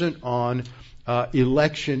isn't on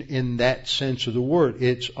election in that sense of the word.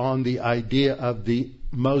 It's on the idea of the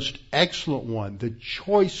most excellent one, the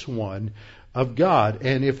choice one of God.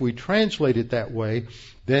 And if we translate it that way,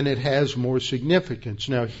 then it has more significance.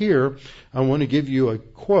 Now here, I want to give you a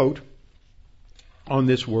quote on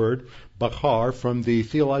this word, Bachar, from the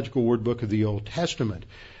Theological Word Book of the Old Testament.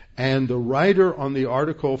 And the writer on the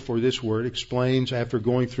article for this word explains, after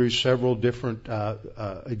going through several different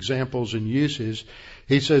examples and uses,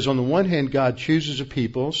 he says, on the one hand, God chooses a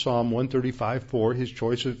people, Psalm 135:4, his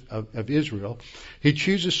choice of Israel. He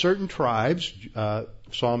chooses certain tribes,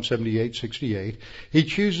 Psalm 78:68. He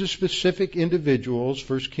chooses specific individuals,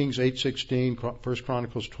 1 Kings 8:16, 1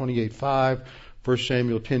 Chronicles 28:5, 1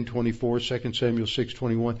 Samuel 10:24, 2 Samuel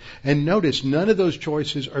 6:21. And notice, none of those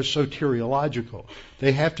choices are soteriological.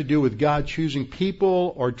 They have to do with God choosing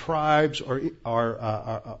people or tribes or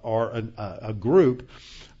a group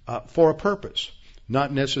for a purpose,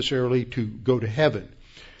 not necessarily to go to heaven.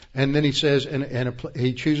 And then he says,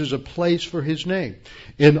 he chooses a place for his name.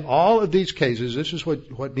 In all of these cases, this is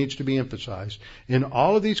what needs to be emphasized. In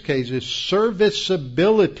all of these cases,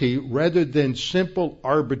 serviceability rather than simple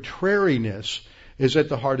arbitrariness is at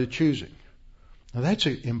the heart of choosing. Now that's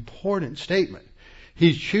an important statement.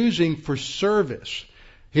 He's choosing for service.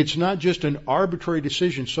 It's not just an arbitrary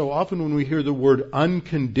decision. So often when we hear the word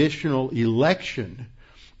unconditional election,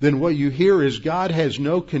 then what you hear is God has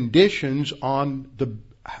no conditions on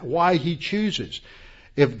why he chooses.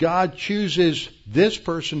 if God chooses this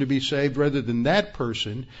person to be saved rather than that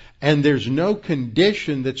person, and there's no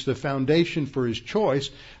condition that's the foundation for his choice,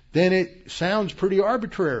 then it sounds pretty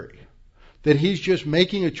arbitrary. That he's just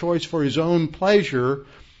making a choice for his own pleasure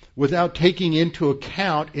without taking into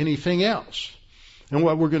account anything else. And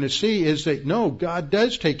what we're going to see is that, no, God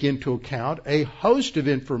does take into account a host of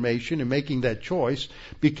information in making that choice,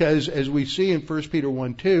 because as we see in 1 Peter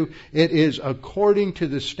 1:2, it is according to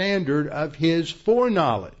the standard of his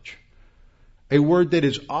foreknowledge. A word that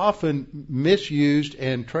is often misused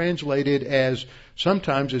and translated as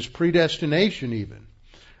sometimes as predestination even.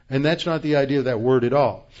 And that's not the idea of that word at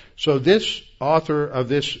all. So this author of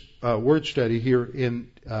this word study here in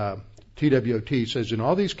TWOT says, in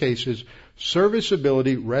all these cases,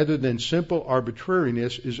 serviceability rather than simple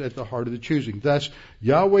arbitrariness is at the heart of the choosing. Thus,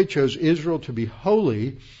 Yahweh chose Israel to be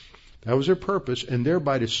holy, that was their purpose, and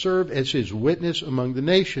thereby to serve as his witness among the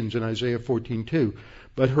nations in Isaiah 14:2.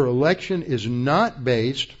 But her election is not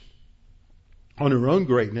based on her own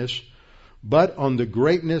greatness, but on the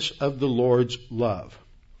greatness of the Lord's love.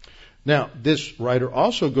 Now, this writer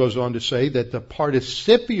also goes on to say that the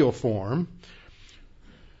participial form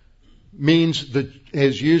means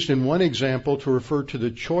is used in one example to refer to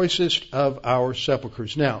the choicest of our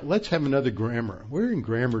sepulchres. Now, let's have another grammar. We're in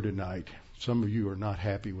grammar tonight. Some of you are not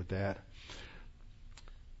happy with that.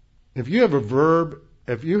 If you have a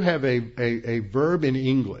verb in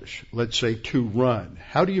English, let's say to run,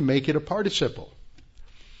 how do you make it a participle?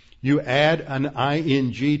 You add an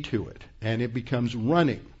ing to it, and it becomes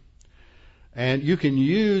running. And you can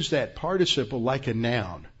use that participle like a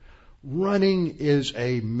noun. Running is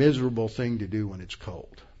a miserable thing to do when it's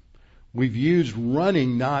cold. We've used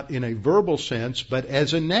running not in a verbal sense, but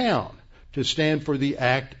as a noun to stand for the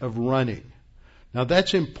act of running. Now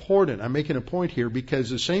that's important. I'm making a point here because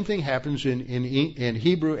the same thing happens in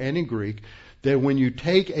Hebrew and in Greek, that when you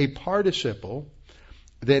take a participle,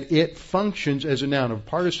 that it functions as a noun. A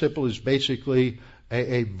participle is basically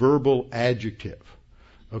a verbal adjective.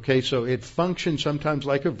 Okay, so it functions sometimes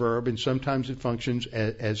like a verb, and sometimes it functions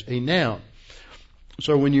as a noun.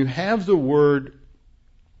 So when you have the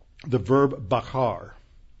verb bachar,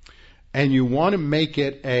 and you want to make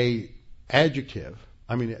it a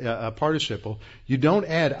participle, you don't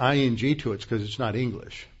add ing to it because it's not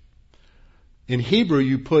English. In Hebrew,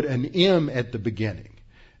 you put an m at the beginning,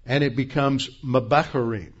 and it becomes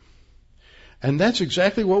mabacharim. And that's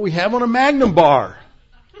exactly what we have on a Magnum bar.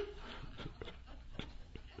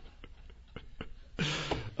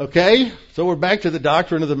 Okay, so we're back to the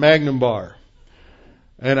doctrine of the Magnum bar.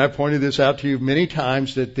 And I pointed this out to you many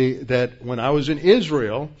times that when I was in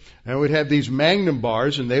Israel, I would have these Magnum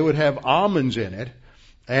bars and they would have almonds in it.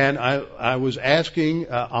 And I was asking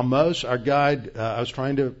Amos, our guide, I was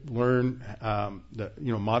trying to learn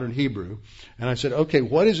modern Hebrew. And I said, okay,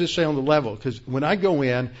 what does this say on the level? Because when I go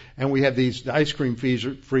in and we have these ice cream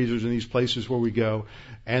freezers in these places where we go,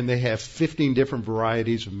 and they have 15 different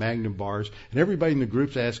varieties of Magnum bars, and everybody in the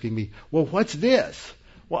group's asking me, well, what's this?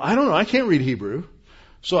 Well, I don't know. I can't read Hebrew.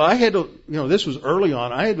 So I had to, this was early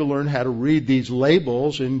on, I had to learn how to read these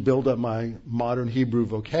labels and build up my modern Hebrew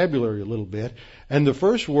vocabulary a little bit. And the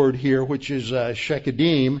first word here, which is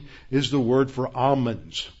shekadim, is the word for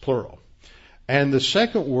almonds, plural. And the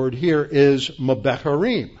second word here is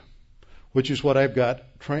mabacharim, which is what I've got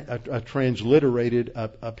transliterated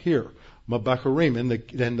up here. Mabacharim, and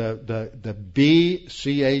the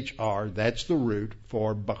BCHR, that's the root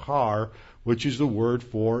for bachar, which is the word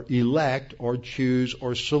for elect or choose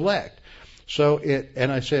or select. So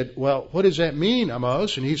and I said, well, what does that mean,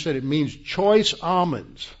 Amos? And he said it means choice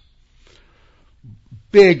almonds.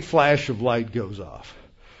 Big flash of light goes off.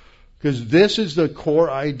 Because this is the core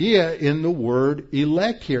idea in the word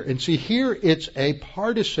elect here. And see, here it's a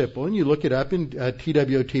participle, and you look it up in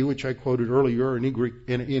TWOT, which I quoted earlier, in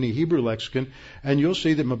any Hebrew lexicon, and you'll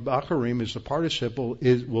see that mabacharim is the participle,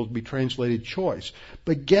 will be translated choice.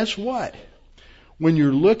 But guess what? When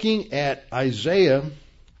you're looking at Isaiah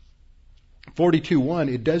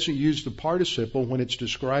 42:1, it doesn't use the participle when it's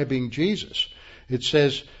describing Jesus. It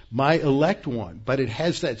says, my elect one, but it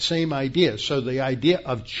has that same idea. So the idea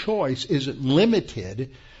of choice isn't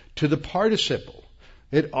limited to the participle.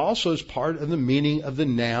 It also is part of the meaning of the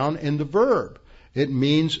noun and the verb. It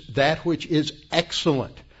means that which is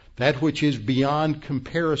excellent, that which is beyond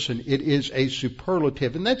comparison. It is a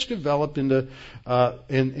superlative, and that's developed in the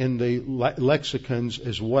lexicons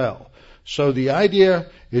as well. So the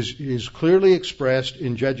idea is clearly expressed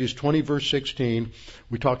in Judges 20, verse 16.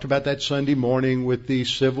 We talked about that Sunday morning with the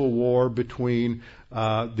civil war between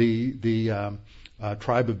the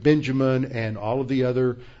tribe of Benjamin and all of the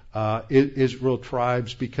other Israel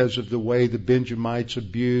tribes because of the way the Benjamites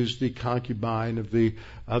abused the concubine of the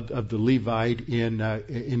Levite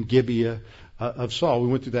in Gibeah of Saul. We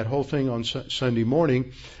went through that whole thing on Sunday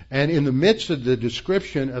morning, and in the midst of the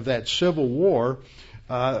description of that civil war,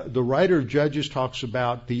 the writer of Judges talks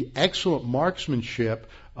about the excellent marksmanship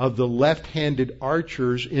of the left-handed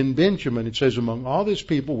archers in Benjamin. It says, among all this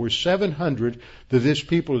people were 700, this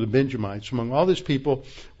people are the Benjamites, among all this people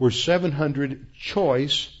were 700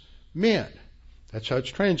 choice men. That's how it's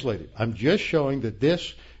translated. I'm just showing that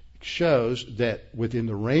this shows that within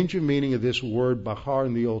the range of meaning of this word bahar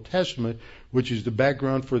in the Old Testament, which is the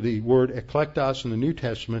background for the word eklektos in the New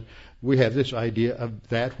Testament, we have this idea of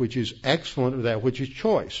that which is excellent or that which is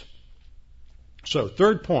choice. So,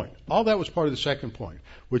 third point. All that was part of the second point,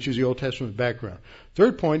 which is the Old Testament background.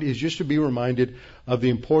 Third point is just to be reminded of the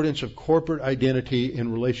importance of corporate identity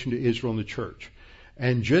in relation to Israel and the church.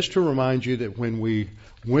 And just to remind you that when we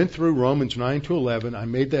went through Romans 9 to 11, I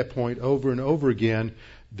made that point over and over again,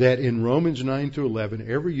 that in Romans 9 through 11,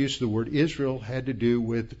 every use of the word Israel had to do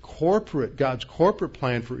with God's corporate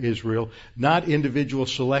plan for Israel, not individual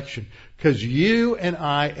selection. Because you and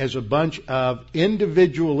I, as a bunch of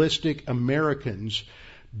individualistic Americans,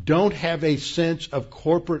 don't have a sense of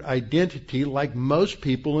corporate identity like most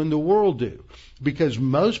people in the world do. Because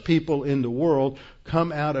most people in the world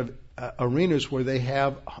come out of arenas where they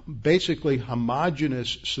have basically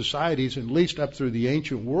homogeneous societies, at least up through the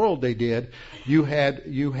ancient world they did. You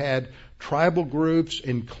had tribal groups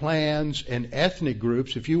and clans and ethnic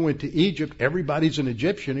groups. If you went to Egypt, everybody's an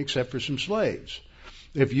Egyptian except for some slaves.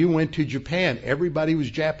 If you went to Japan, everybody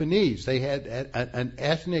was Japanese. They had an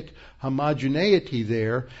ethnic homogeneity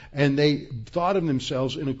there, and they thought of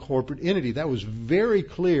themselves in a corporate entity. That was very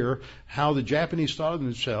clear how the Japanese thought of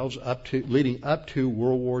themselves leading up to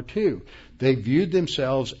World War II. They viewed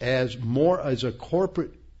themselves as a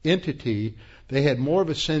corporate entity. They had more of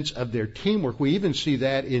a sense of their teamwork. We even see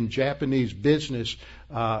that in Japanese business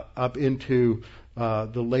up into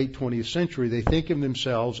the late 20th century. They think of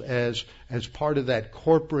themselves as part of that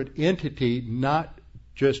corporate entity, not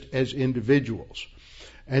just as individuals.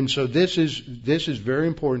 And so this is very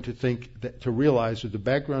important to realize that the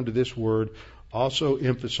background of this word also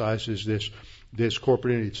emphasizes this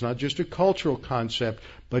corporate entity. It's not just a cultural concept,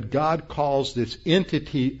 but God calls this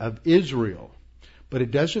entity of Israel. But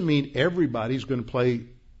it doesn't mean everybody's going to play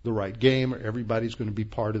the right game or everybody's going to be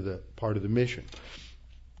part of the mission.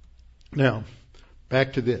 Now,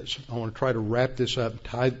 back to this. I want to try to wrap this up,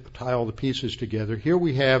 tie all the pieces together. Here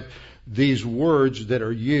we have these words that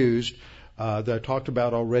are used that I talked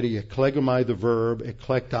about already: eklegomai, the verb,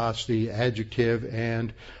 eklektos, the adjective,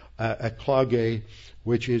 and eklage,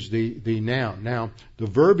 which is the noun. Now, the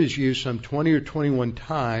verb is used some 20 or 21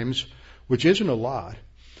 times, which isn't a lot,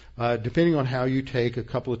 depending on how you take a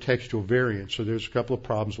couple of textual variants. So there's a couple of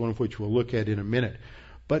problems, one of which we'll look at in a minute.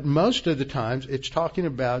 But most of the times, it's talking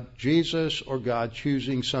about Jesus or God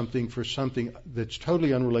choosing something for something that's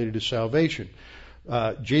totally unrelated to salvation.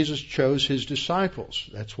 Jesus chose his disciples.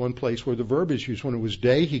 That's one place where the verb is used. When it was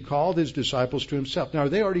day, he called his disciples to himself. Now, are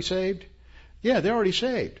they already saved? Yeah, they're already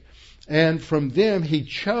saved. And from them, he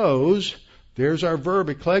chose, there's our verb,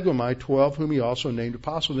 eklegomai, 12, whom he also named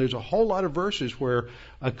apostles. There's a whole lot of verses where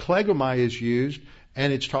eklegomai is used,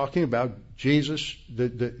 and it's talking about Jesus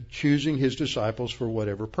the choosing his disciples for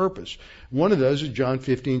whatever purpose. One of those is John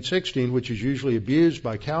 15:16, which is usually abused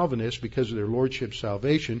by Calvinists because of their lordship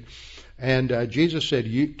salvation. And Jesus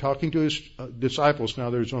said, talking to his disciples, now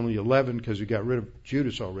there's only 11 because he got rid of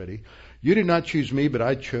Judas already, "You did not choose me, but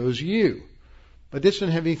I chose you." But this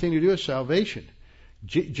didn't have anything to do with salvation.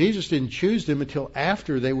 Jesus didn't choose them until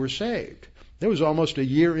after they were saved. It was almost a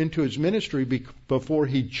year into his ministry before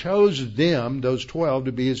he chose them, those 12,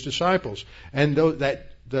 to be his disciples. And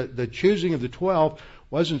the choosing of the 12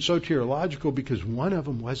 wasn't soteriological because one of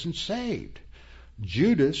them wasn't saved.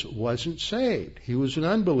 Judas wasn't saved. He was an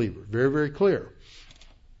unbeliever. Very, very clear.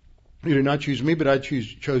 "You did not choose me, but I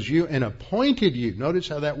chose you and appointed you." Notice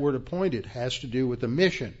how that word appointed has to do with a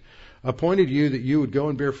mission. "Appointed you that you would go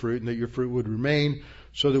and bear fruit and that your fruit would remain,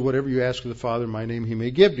 so that whatever you ask of the Father in my name he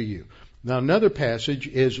may give to you." Now, another passage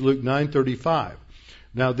is Luke 9:35.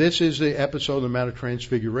 Now, this is the episode of the Mount of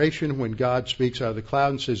Transfiguration when God speaks out of the cloud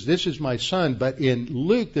and says, "This is my son." But in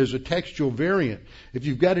Luke, there's a textual variant. If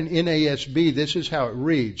you've got an NASB, this is how it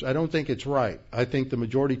reads. I don't think it's right. I think the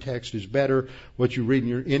majority text is better. What you read in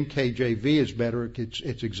your NKJV is better.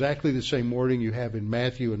 It's exactly the same wording you have in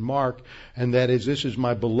Matthew and Mark, and that is, "This is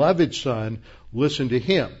my beloved son, listen to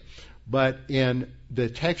him." But in the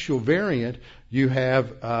textual variant, You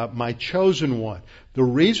have my chosen one. The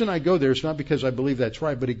reason I go there is not because I believe that's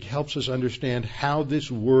right, but it helps us understand how this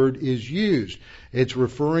word is used. It's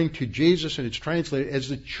referring to Jesus, and it's translated as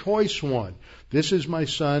the choice one. This is my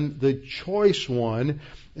son, the choice one,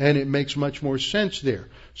 and it makes much more sense there.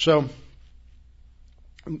 So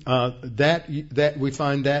that we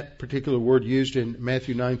find that particular word used in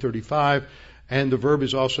Matthew 9:35. And the verb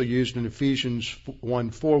is also used in Ephesians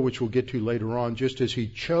 1:4, which we'll get to later on, just as he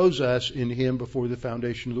chose us in him before the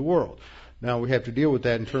foundation of the world. Now, we have to deal with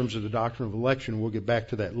that in terms of the doctrine of election. We'll get back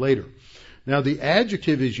to that later. Now, the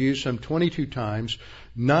adjective is used some 22 times.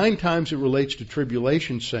 9 times it relates to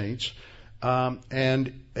tribulation saints.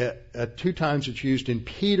 And 2 times it's used in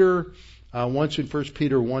Peter, once in 1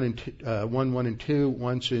 Peter 1 and 2,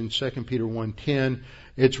 once in 2 Peter 1:10.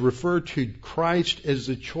 It's referred to Christ as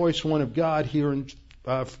the choice one of God here in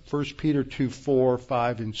 1 Peter 2:4,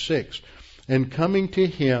 5, and 6. And coming to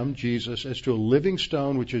him, Jesus, as to a living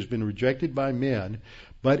stone which has been rejected by men,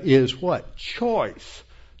 but is what? Choice.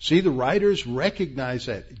 See, the writers recognize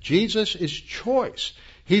that. Jesus is choice.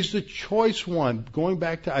 He's the choice one, going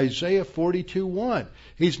back to Isaiah 42:1.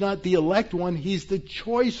 He's not the elect one, he's the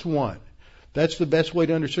choice one. That's the best way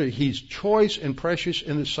to understand it. He's choice and precious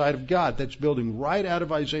in the sight of God. That's building right out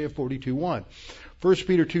of Isaiah 42:1. 1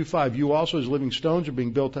 Peter 2:5, you also as living stones are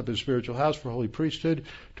being built up as a spiritual house for holy priesthood,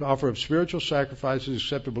 to offer up spiritual sacrifices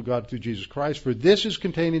acceptable to God through Jesus Christ. For this is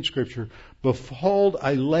contained in Scripture, behold,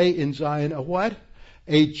 I lay in Zion a what?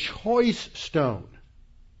 A choice stone.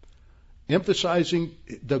 Emphasizing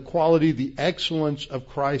the quality, the excellence of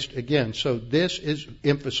Christ again. So this is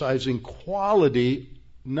emphasizing quality,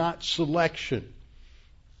 not selection.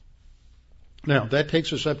 Now, that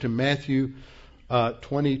takes us up to Matthew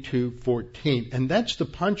 22:14. And that's the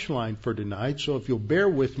punchline for tonight. So if you'll bear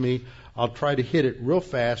with me, I'll try to hit it real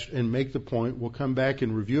fast and make the point. We'll come back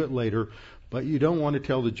and review it later. But you don't want to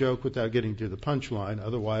tell the joke without getting to the punchline.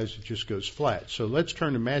 Otherwise, it just goes flat. So let's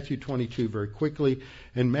turn to Matthew 22 very quickly.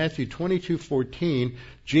 In Matthew 22:14,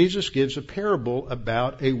 Jesus gives a parable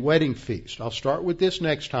about a wedding feast. I'll start with this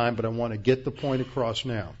next time, but I want to get the point across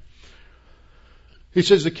now. He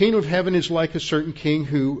says, the kingdom of heaven is like a certain king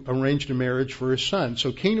who arranged a marriage for his son.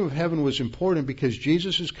 So kingdom of heaven was important because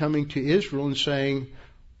Jesus is coming to Israel and saying,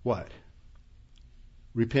 what?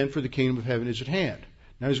 Repent, for the kingdom of heaven is at hand.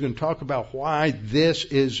 Now he's going to talk about why this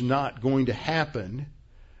is not going to happen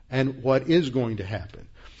and what is going to happen.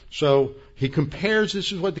 So he compares,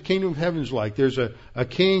 this is what the kingdom of heaven is like. There's a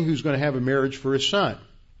king who's going to have a marriage for his son.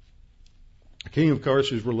 The king, of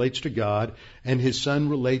course, relates to God, and his son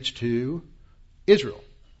relates to Israel.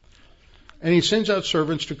 And he sends out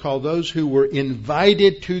servants to call those who were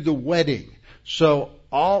invited to the wedding. So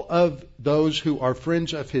all of those who are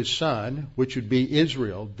friends of his son, which would be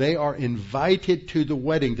Israel, they are invited to the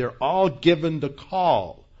wedding. They're all given the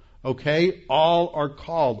call. Okay? All are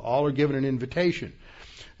called. All are given an invitation.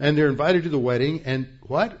 And they're invited to the wedding, and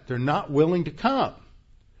what? They're not willing to come.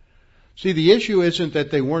 See, the issue isn't that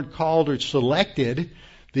they weren't called or selected.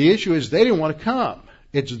 The issue is they didn't want to come.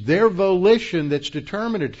 It's their volition that's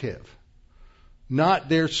determinative, not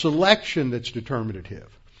their selection that's determinative.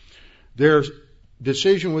 Their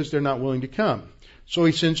decision was they're not willing to come. So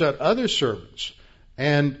he sends out other servants,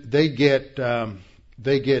 and they get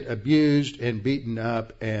abused and beaten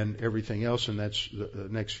up and everything else, and that's the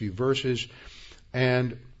next few verses.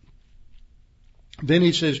 And then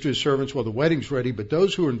he says to his servants, well, the wedding's ready, but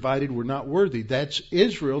those who were invited were not worthy. That's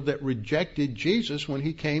Israel that rejected Jesus when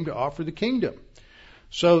he came to offer the kingdom.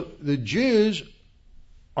 So the Jews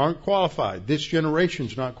aren't qualified. This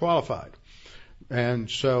generation's not qualified. And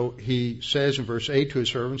so he says in verse 8 to his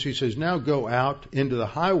servants, he says, now go out into the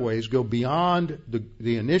highways, go beyond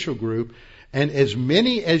the initial group, and as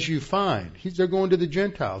many as you find, they're going to the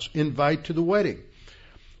Gentiles, invite to the wedding.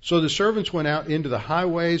 So the servants went out into the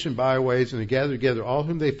highways and byways, and they gathered together all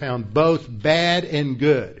whom they found, both bad and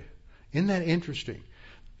good. Isn't that interesting?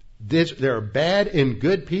 There are bad and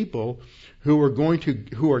good people who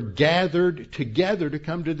are gathered together to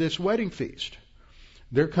come to this wedding feast.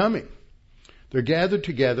 They're coming. They're gathered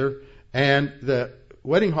together, and the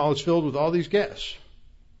wedding hall is filled with all these guests,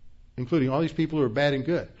 including all these people who are bad and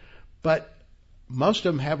good. But most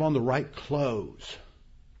of them have on the right clothes.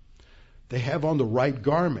 They have on the right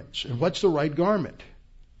garments. And what's the right garment?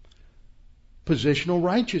 Positional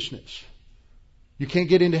righteousness. You can't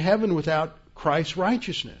get into heaven without Christ's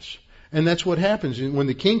righteousness. And that's what happens. And when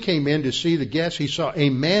the king came in to see the guests, he saw a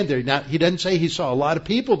man there. Now, he doesn't say he saw a lot of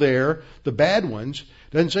people there, the bad ones.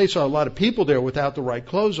 Doesn't say he saw a lot of people there without the right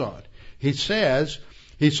clothes on. He says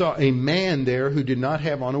he saw a man there who did not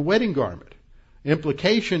have on a wedding garment.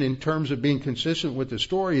 Implication in terms of being consistent with the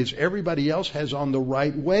story is everybody else has on the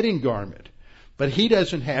right wedding garment. But he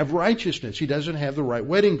doesn't have righteousness. He doesn't have the right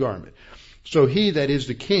wedding garment. So he, that is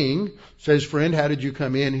the king, says, friend, how did you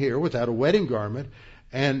come in here without a wedding garment?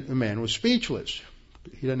 And the man was speechless.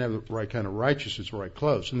 He doesn't have the right kind of righteousness, the right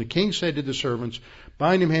clothes. And the king said to the servants,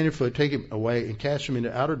 bind him hand and foot, take him away, and cast him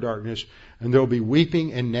into outer darkness, and there will be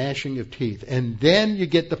weeping and gnashing of teeth. And then you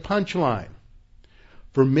get the punchline.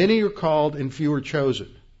 For many are called and few are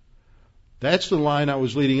chosen. That's the line I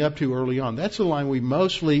was leading up to early on. That's the line we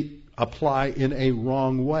mostly apply in a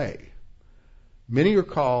wrong way. Many are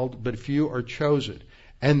called, but few are chosen.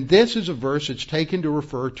 And this is a verse that's taken to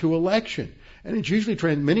refer to election. And it's usually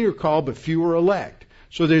translated, many are called, but few are elect.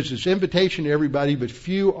 So there's this invitation to everybody, but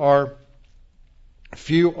few are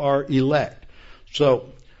elect. So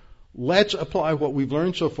let's apply what we've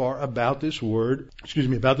learned so far about this word,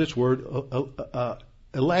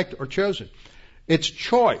 elect or chosen. It's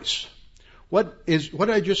choice. What did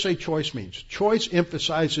I just say choice means? Choice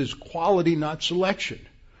emphasizes quality, not selection.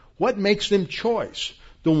 What makes them choice?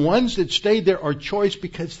 The ones that stayed there are choice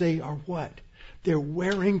because they are what? They're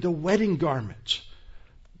wearing the wedding garments.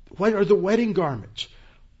 What are the wedding garments?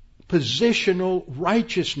 Positional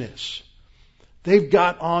righteousness. They've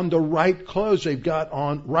got on the right clothes. They've got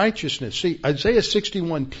on righteousness. See, Isaiah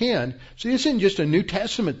 61:10, this isn't just a New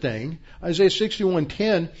Testament thing. Isaiah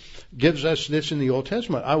 61:10 gives us this in the Old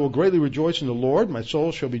Testament. I will greatly rejoice in the Lord. My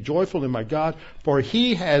soul shall be joyful in my God, for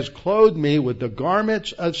he has clothed me with the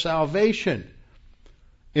garments of salvation,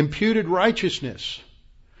 imputed righteousness.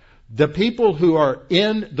 The people who are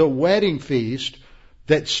in the wedding feast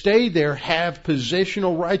that stay there have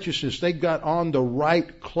positional righteousness. They've got on the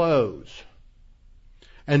right clothes.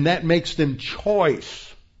 And that makes them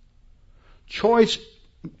choice. Choice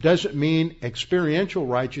doesn't mean experiential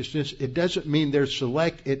righteousness. It doesn't mean they're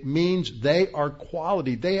select. It means they are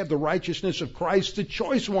quality. They have the righteousness of Christ, the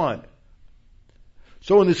choice one.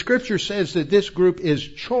 So when the scripture says that this group is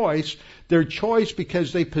choice, they're choice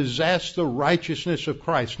because they possess the righteousness of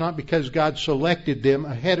Christ, not because God selected them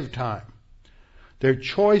ahead of time. They're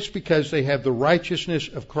choice because they have the righteousness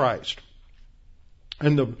of Christ.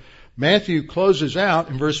 And Matthew closes out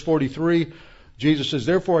in verse 43. Jesus says,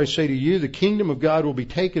 therefore I say to you, the kingdom of God will be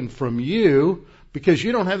taken from you because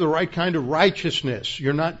you don't have the right kind of righteousness.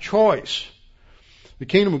 You're not choice. The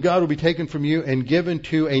kingdom of God will be taken from you and given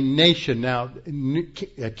to a nation. Now, New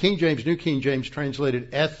King James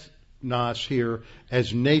translated ethnos here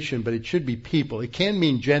as nation, but it should be people. It can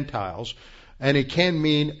mean Gentiles, and it can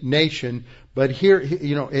mean nation, but here, it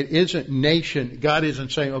isn't nation. God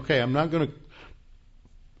isn't saying, okay, I'm not going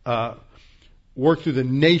to work through the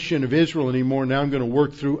nation of Israel anymore. Now I'm going to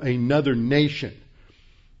work through another nation.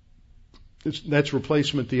 That's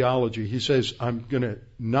replacement theology. He says, I'm going to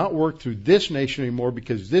not work through this nation anymore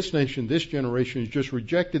because this nation, this generation has just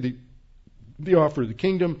rejected the offer of the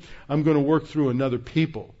kingdom. I'm going to work through another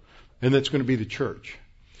people, and that's going to be the church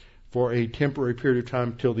for a temporary period of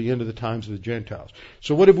time till the end of the times of the Gentiles.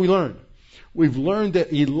 So what have we learned? We've learned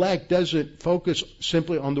that elect doesn't focus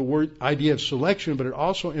simply on the idea of selection, but it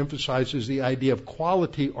also emphasizes the idea of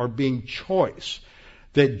quality or being choice.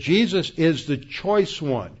 That Jesus is the choice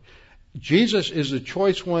one. Jesus is the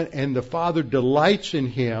choice one, and the Father delights in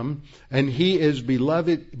him, and he is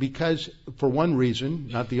beloved because, for one reason,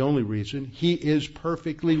 not the only reason, he is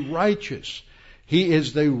perfectly righteous. He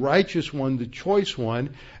is the righteous one, the choice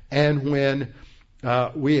one, and when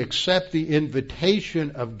we accept the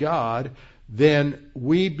invitation of God, then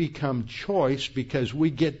we become choice because we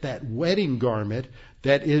get that wedding garment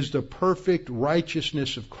that is the perfect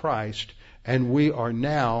righteousness of Christ, and we are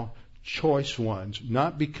now choice ones,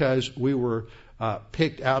 not because we were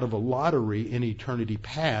picked out of a lottery in eternity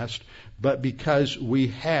past, but because we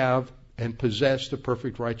have and possess the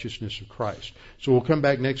perfect righteousness of Christ. So we'll come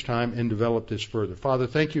back next time and develop this further. Father,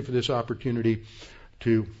 thank you for this opportunity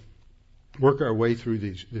to work our way through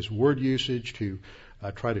this word usage, to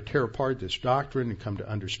try to tear apart this doctrine and come to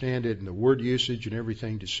understand it, and the word usage and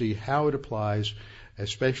everything, to see how it applies,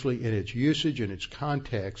 especially in its usage and its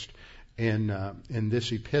context in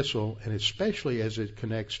this epistle, and especially as it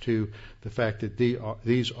connects to the fact that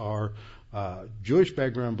these are Jewish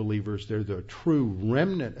background believers. They're the true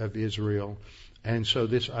remnant of Israel, and so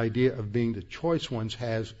this idea of being the choice ones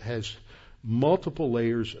has multiple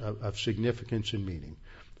layers of significance and meaning.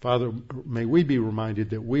 Father, may we be reminded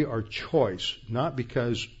that we are choice, not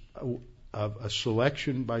because of a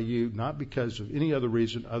selection by you, not because of any other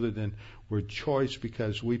reason other than we're choice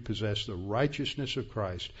because we possess the righteousness of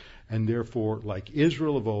Christ, and therefore, like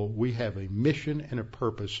Israel of old, we have a mission and a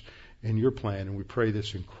purpose in your plan, and we pray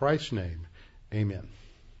this in Christ's name. Amen.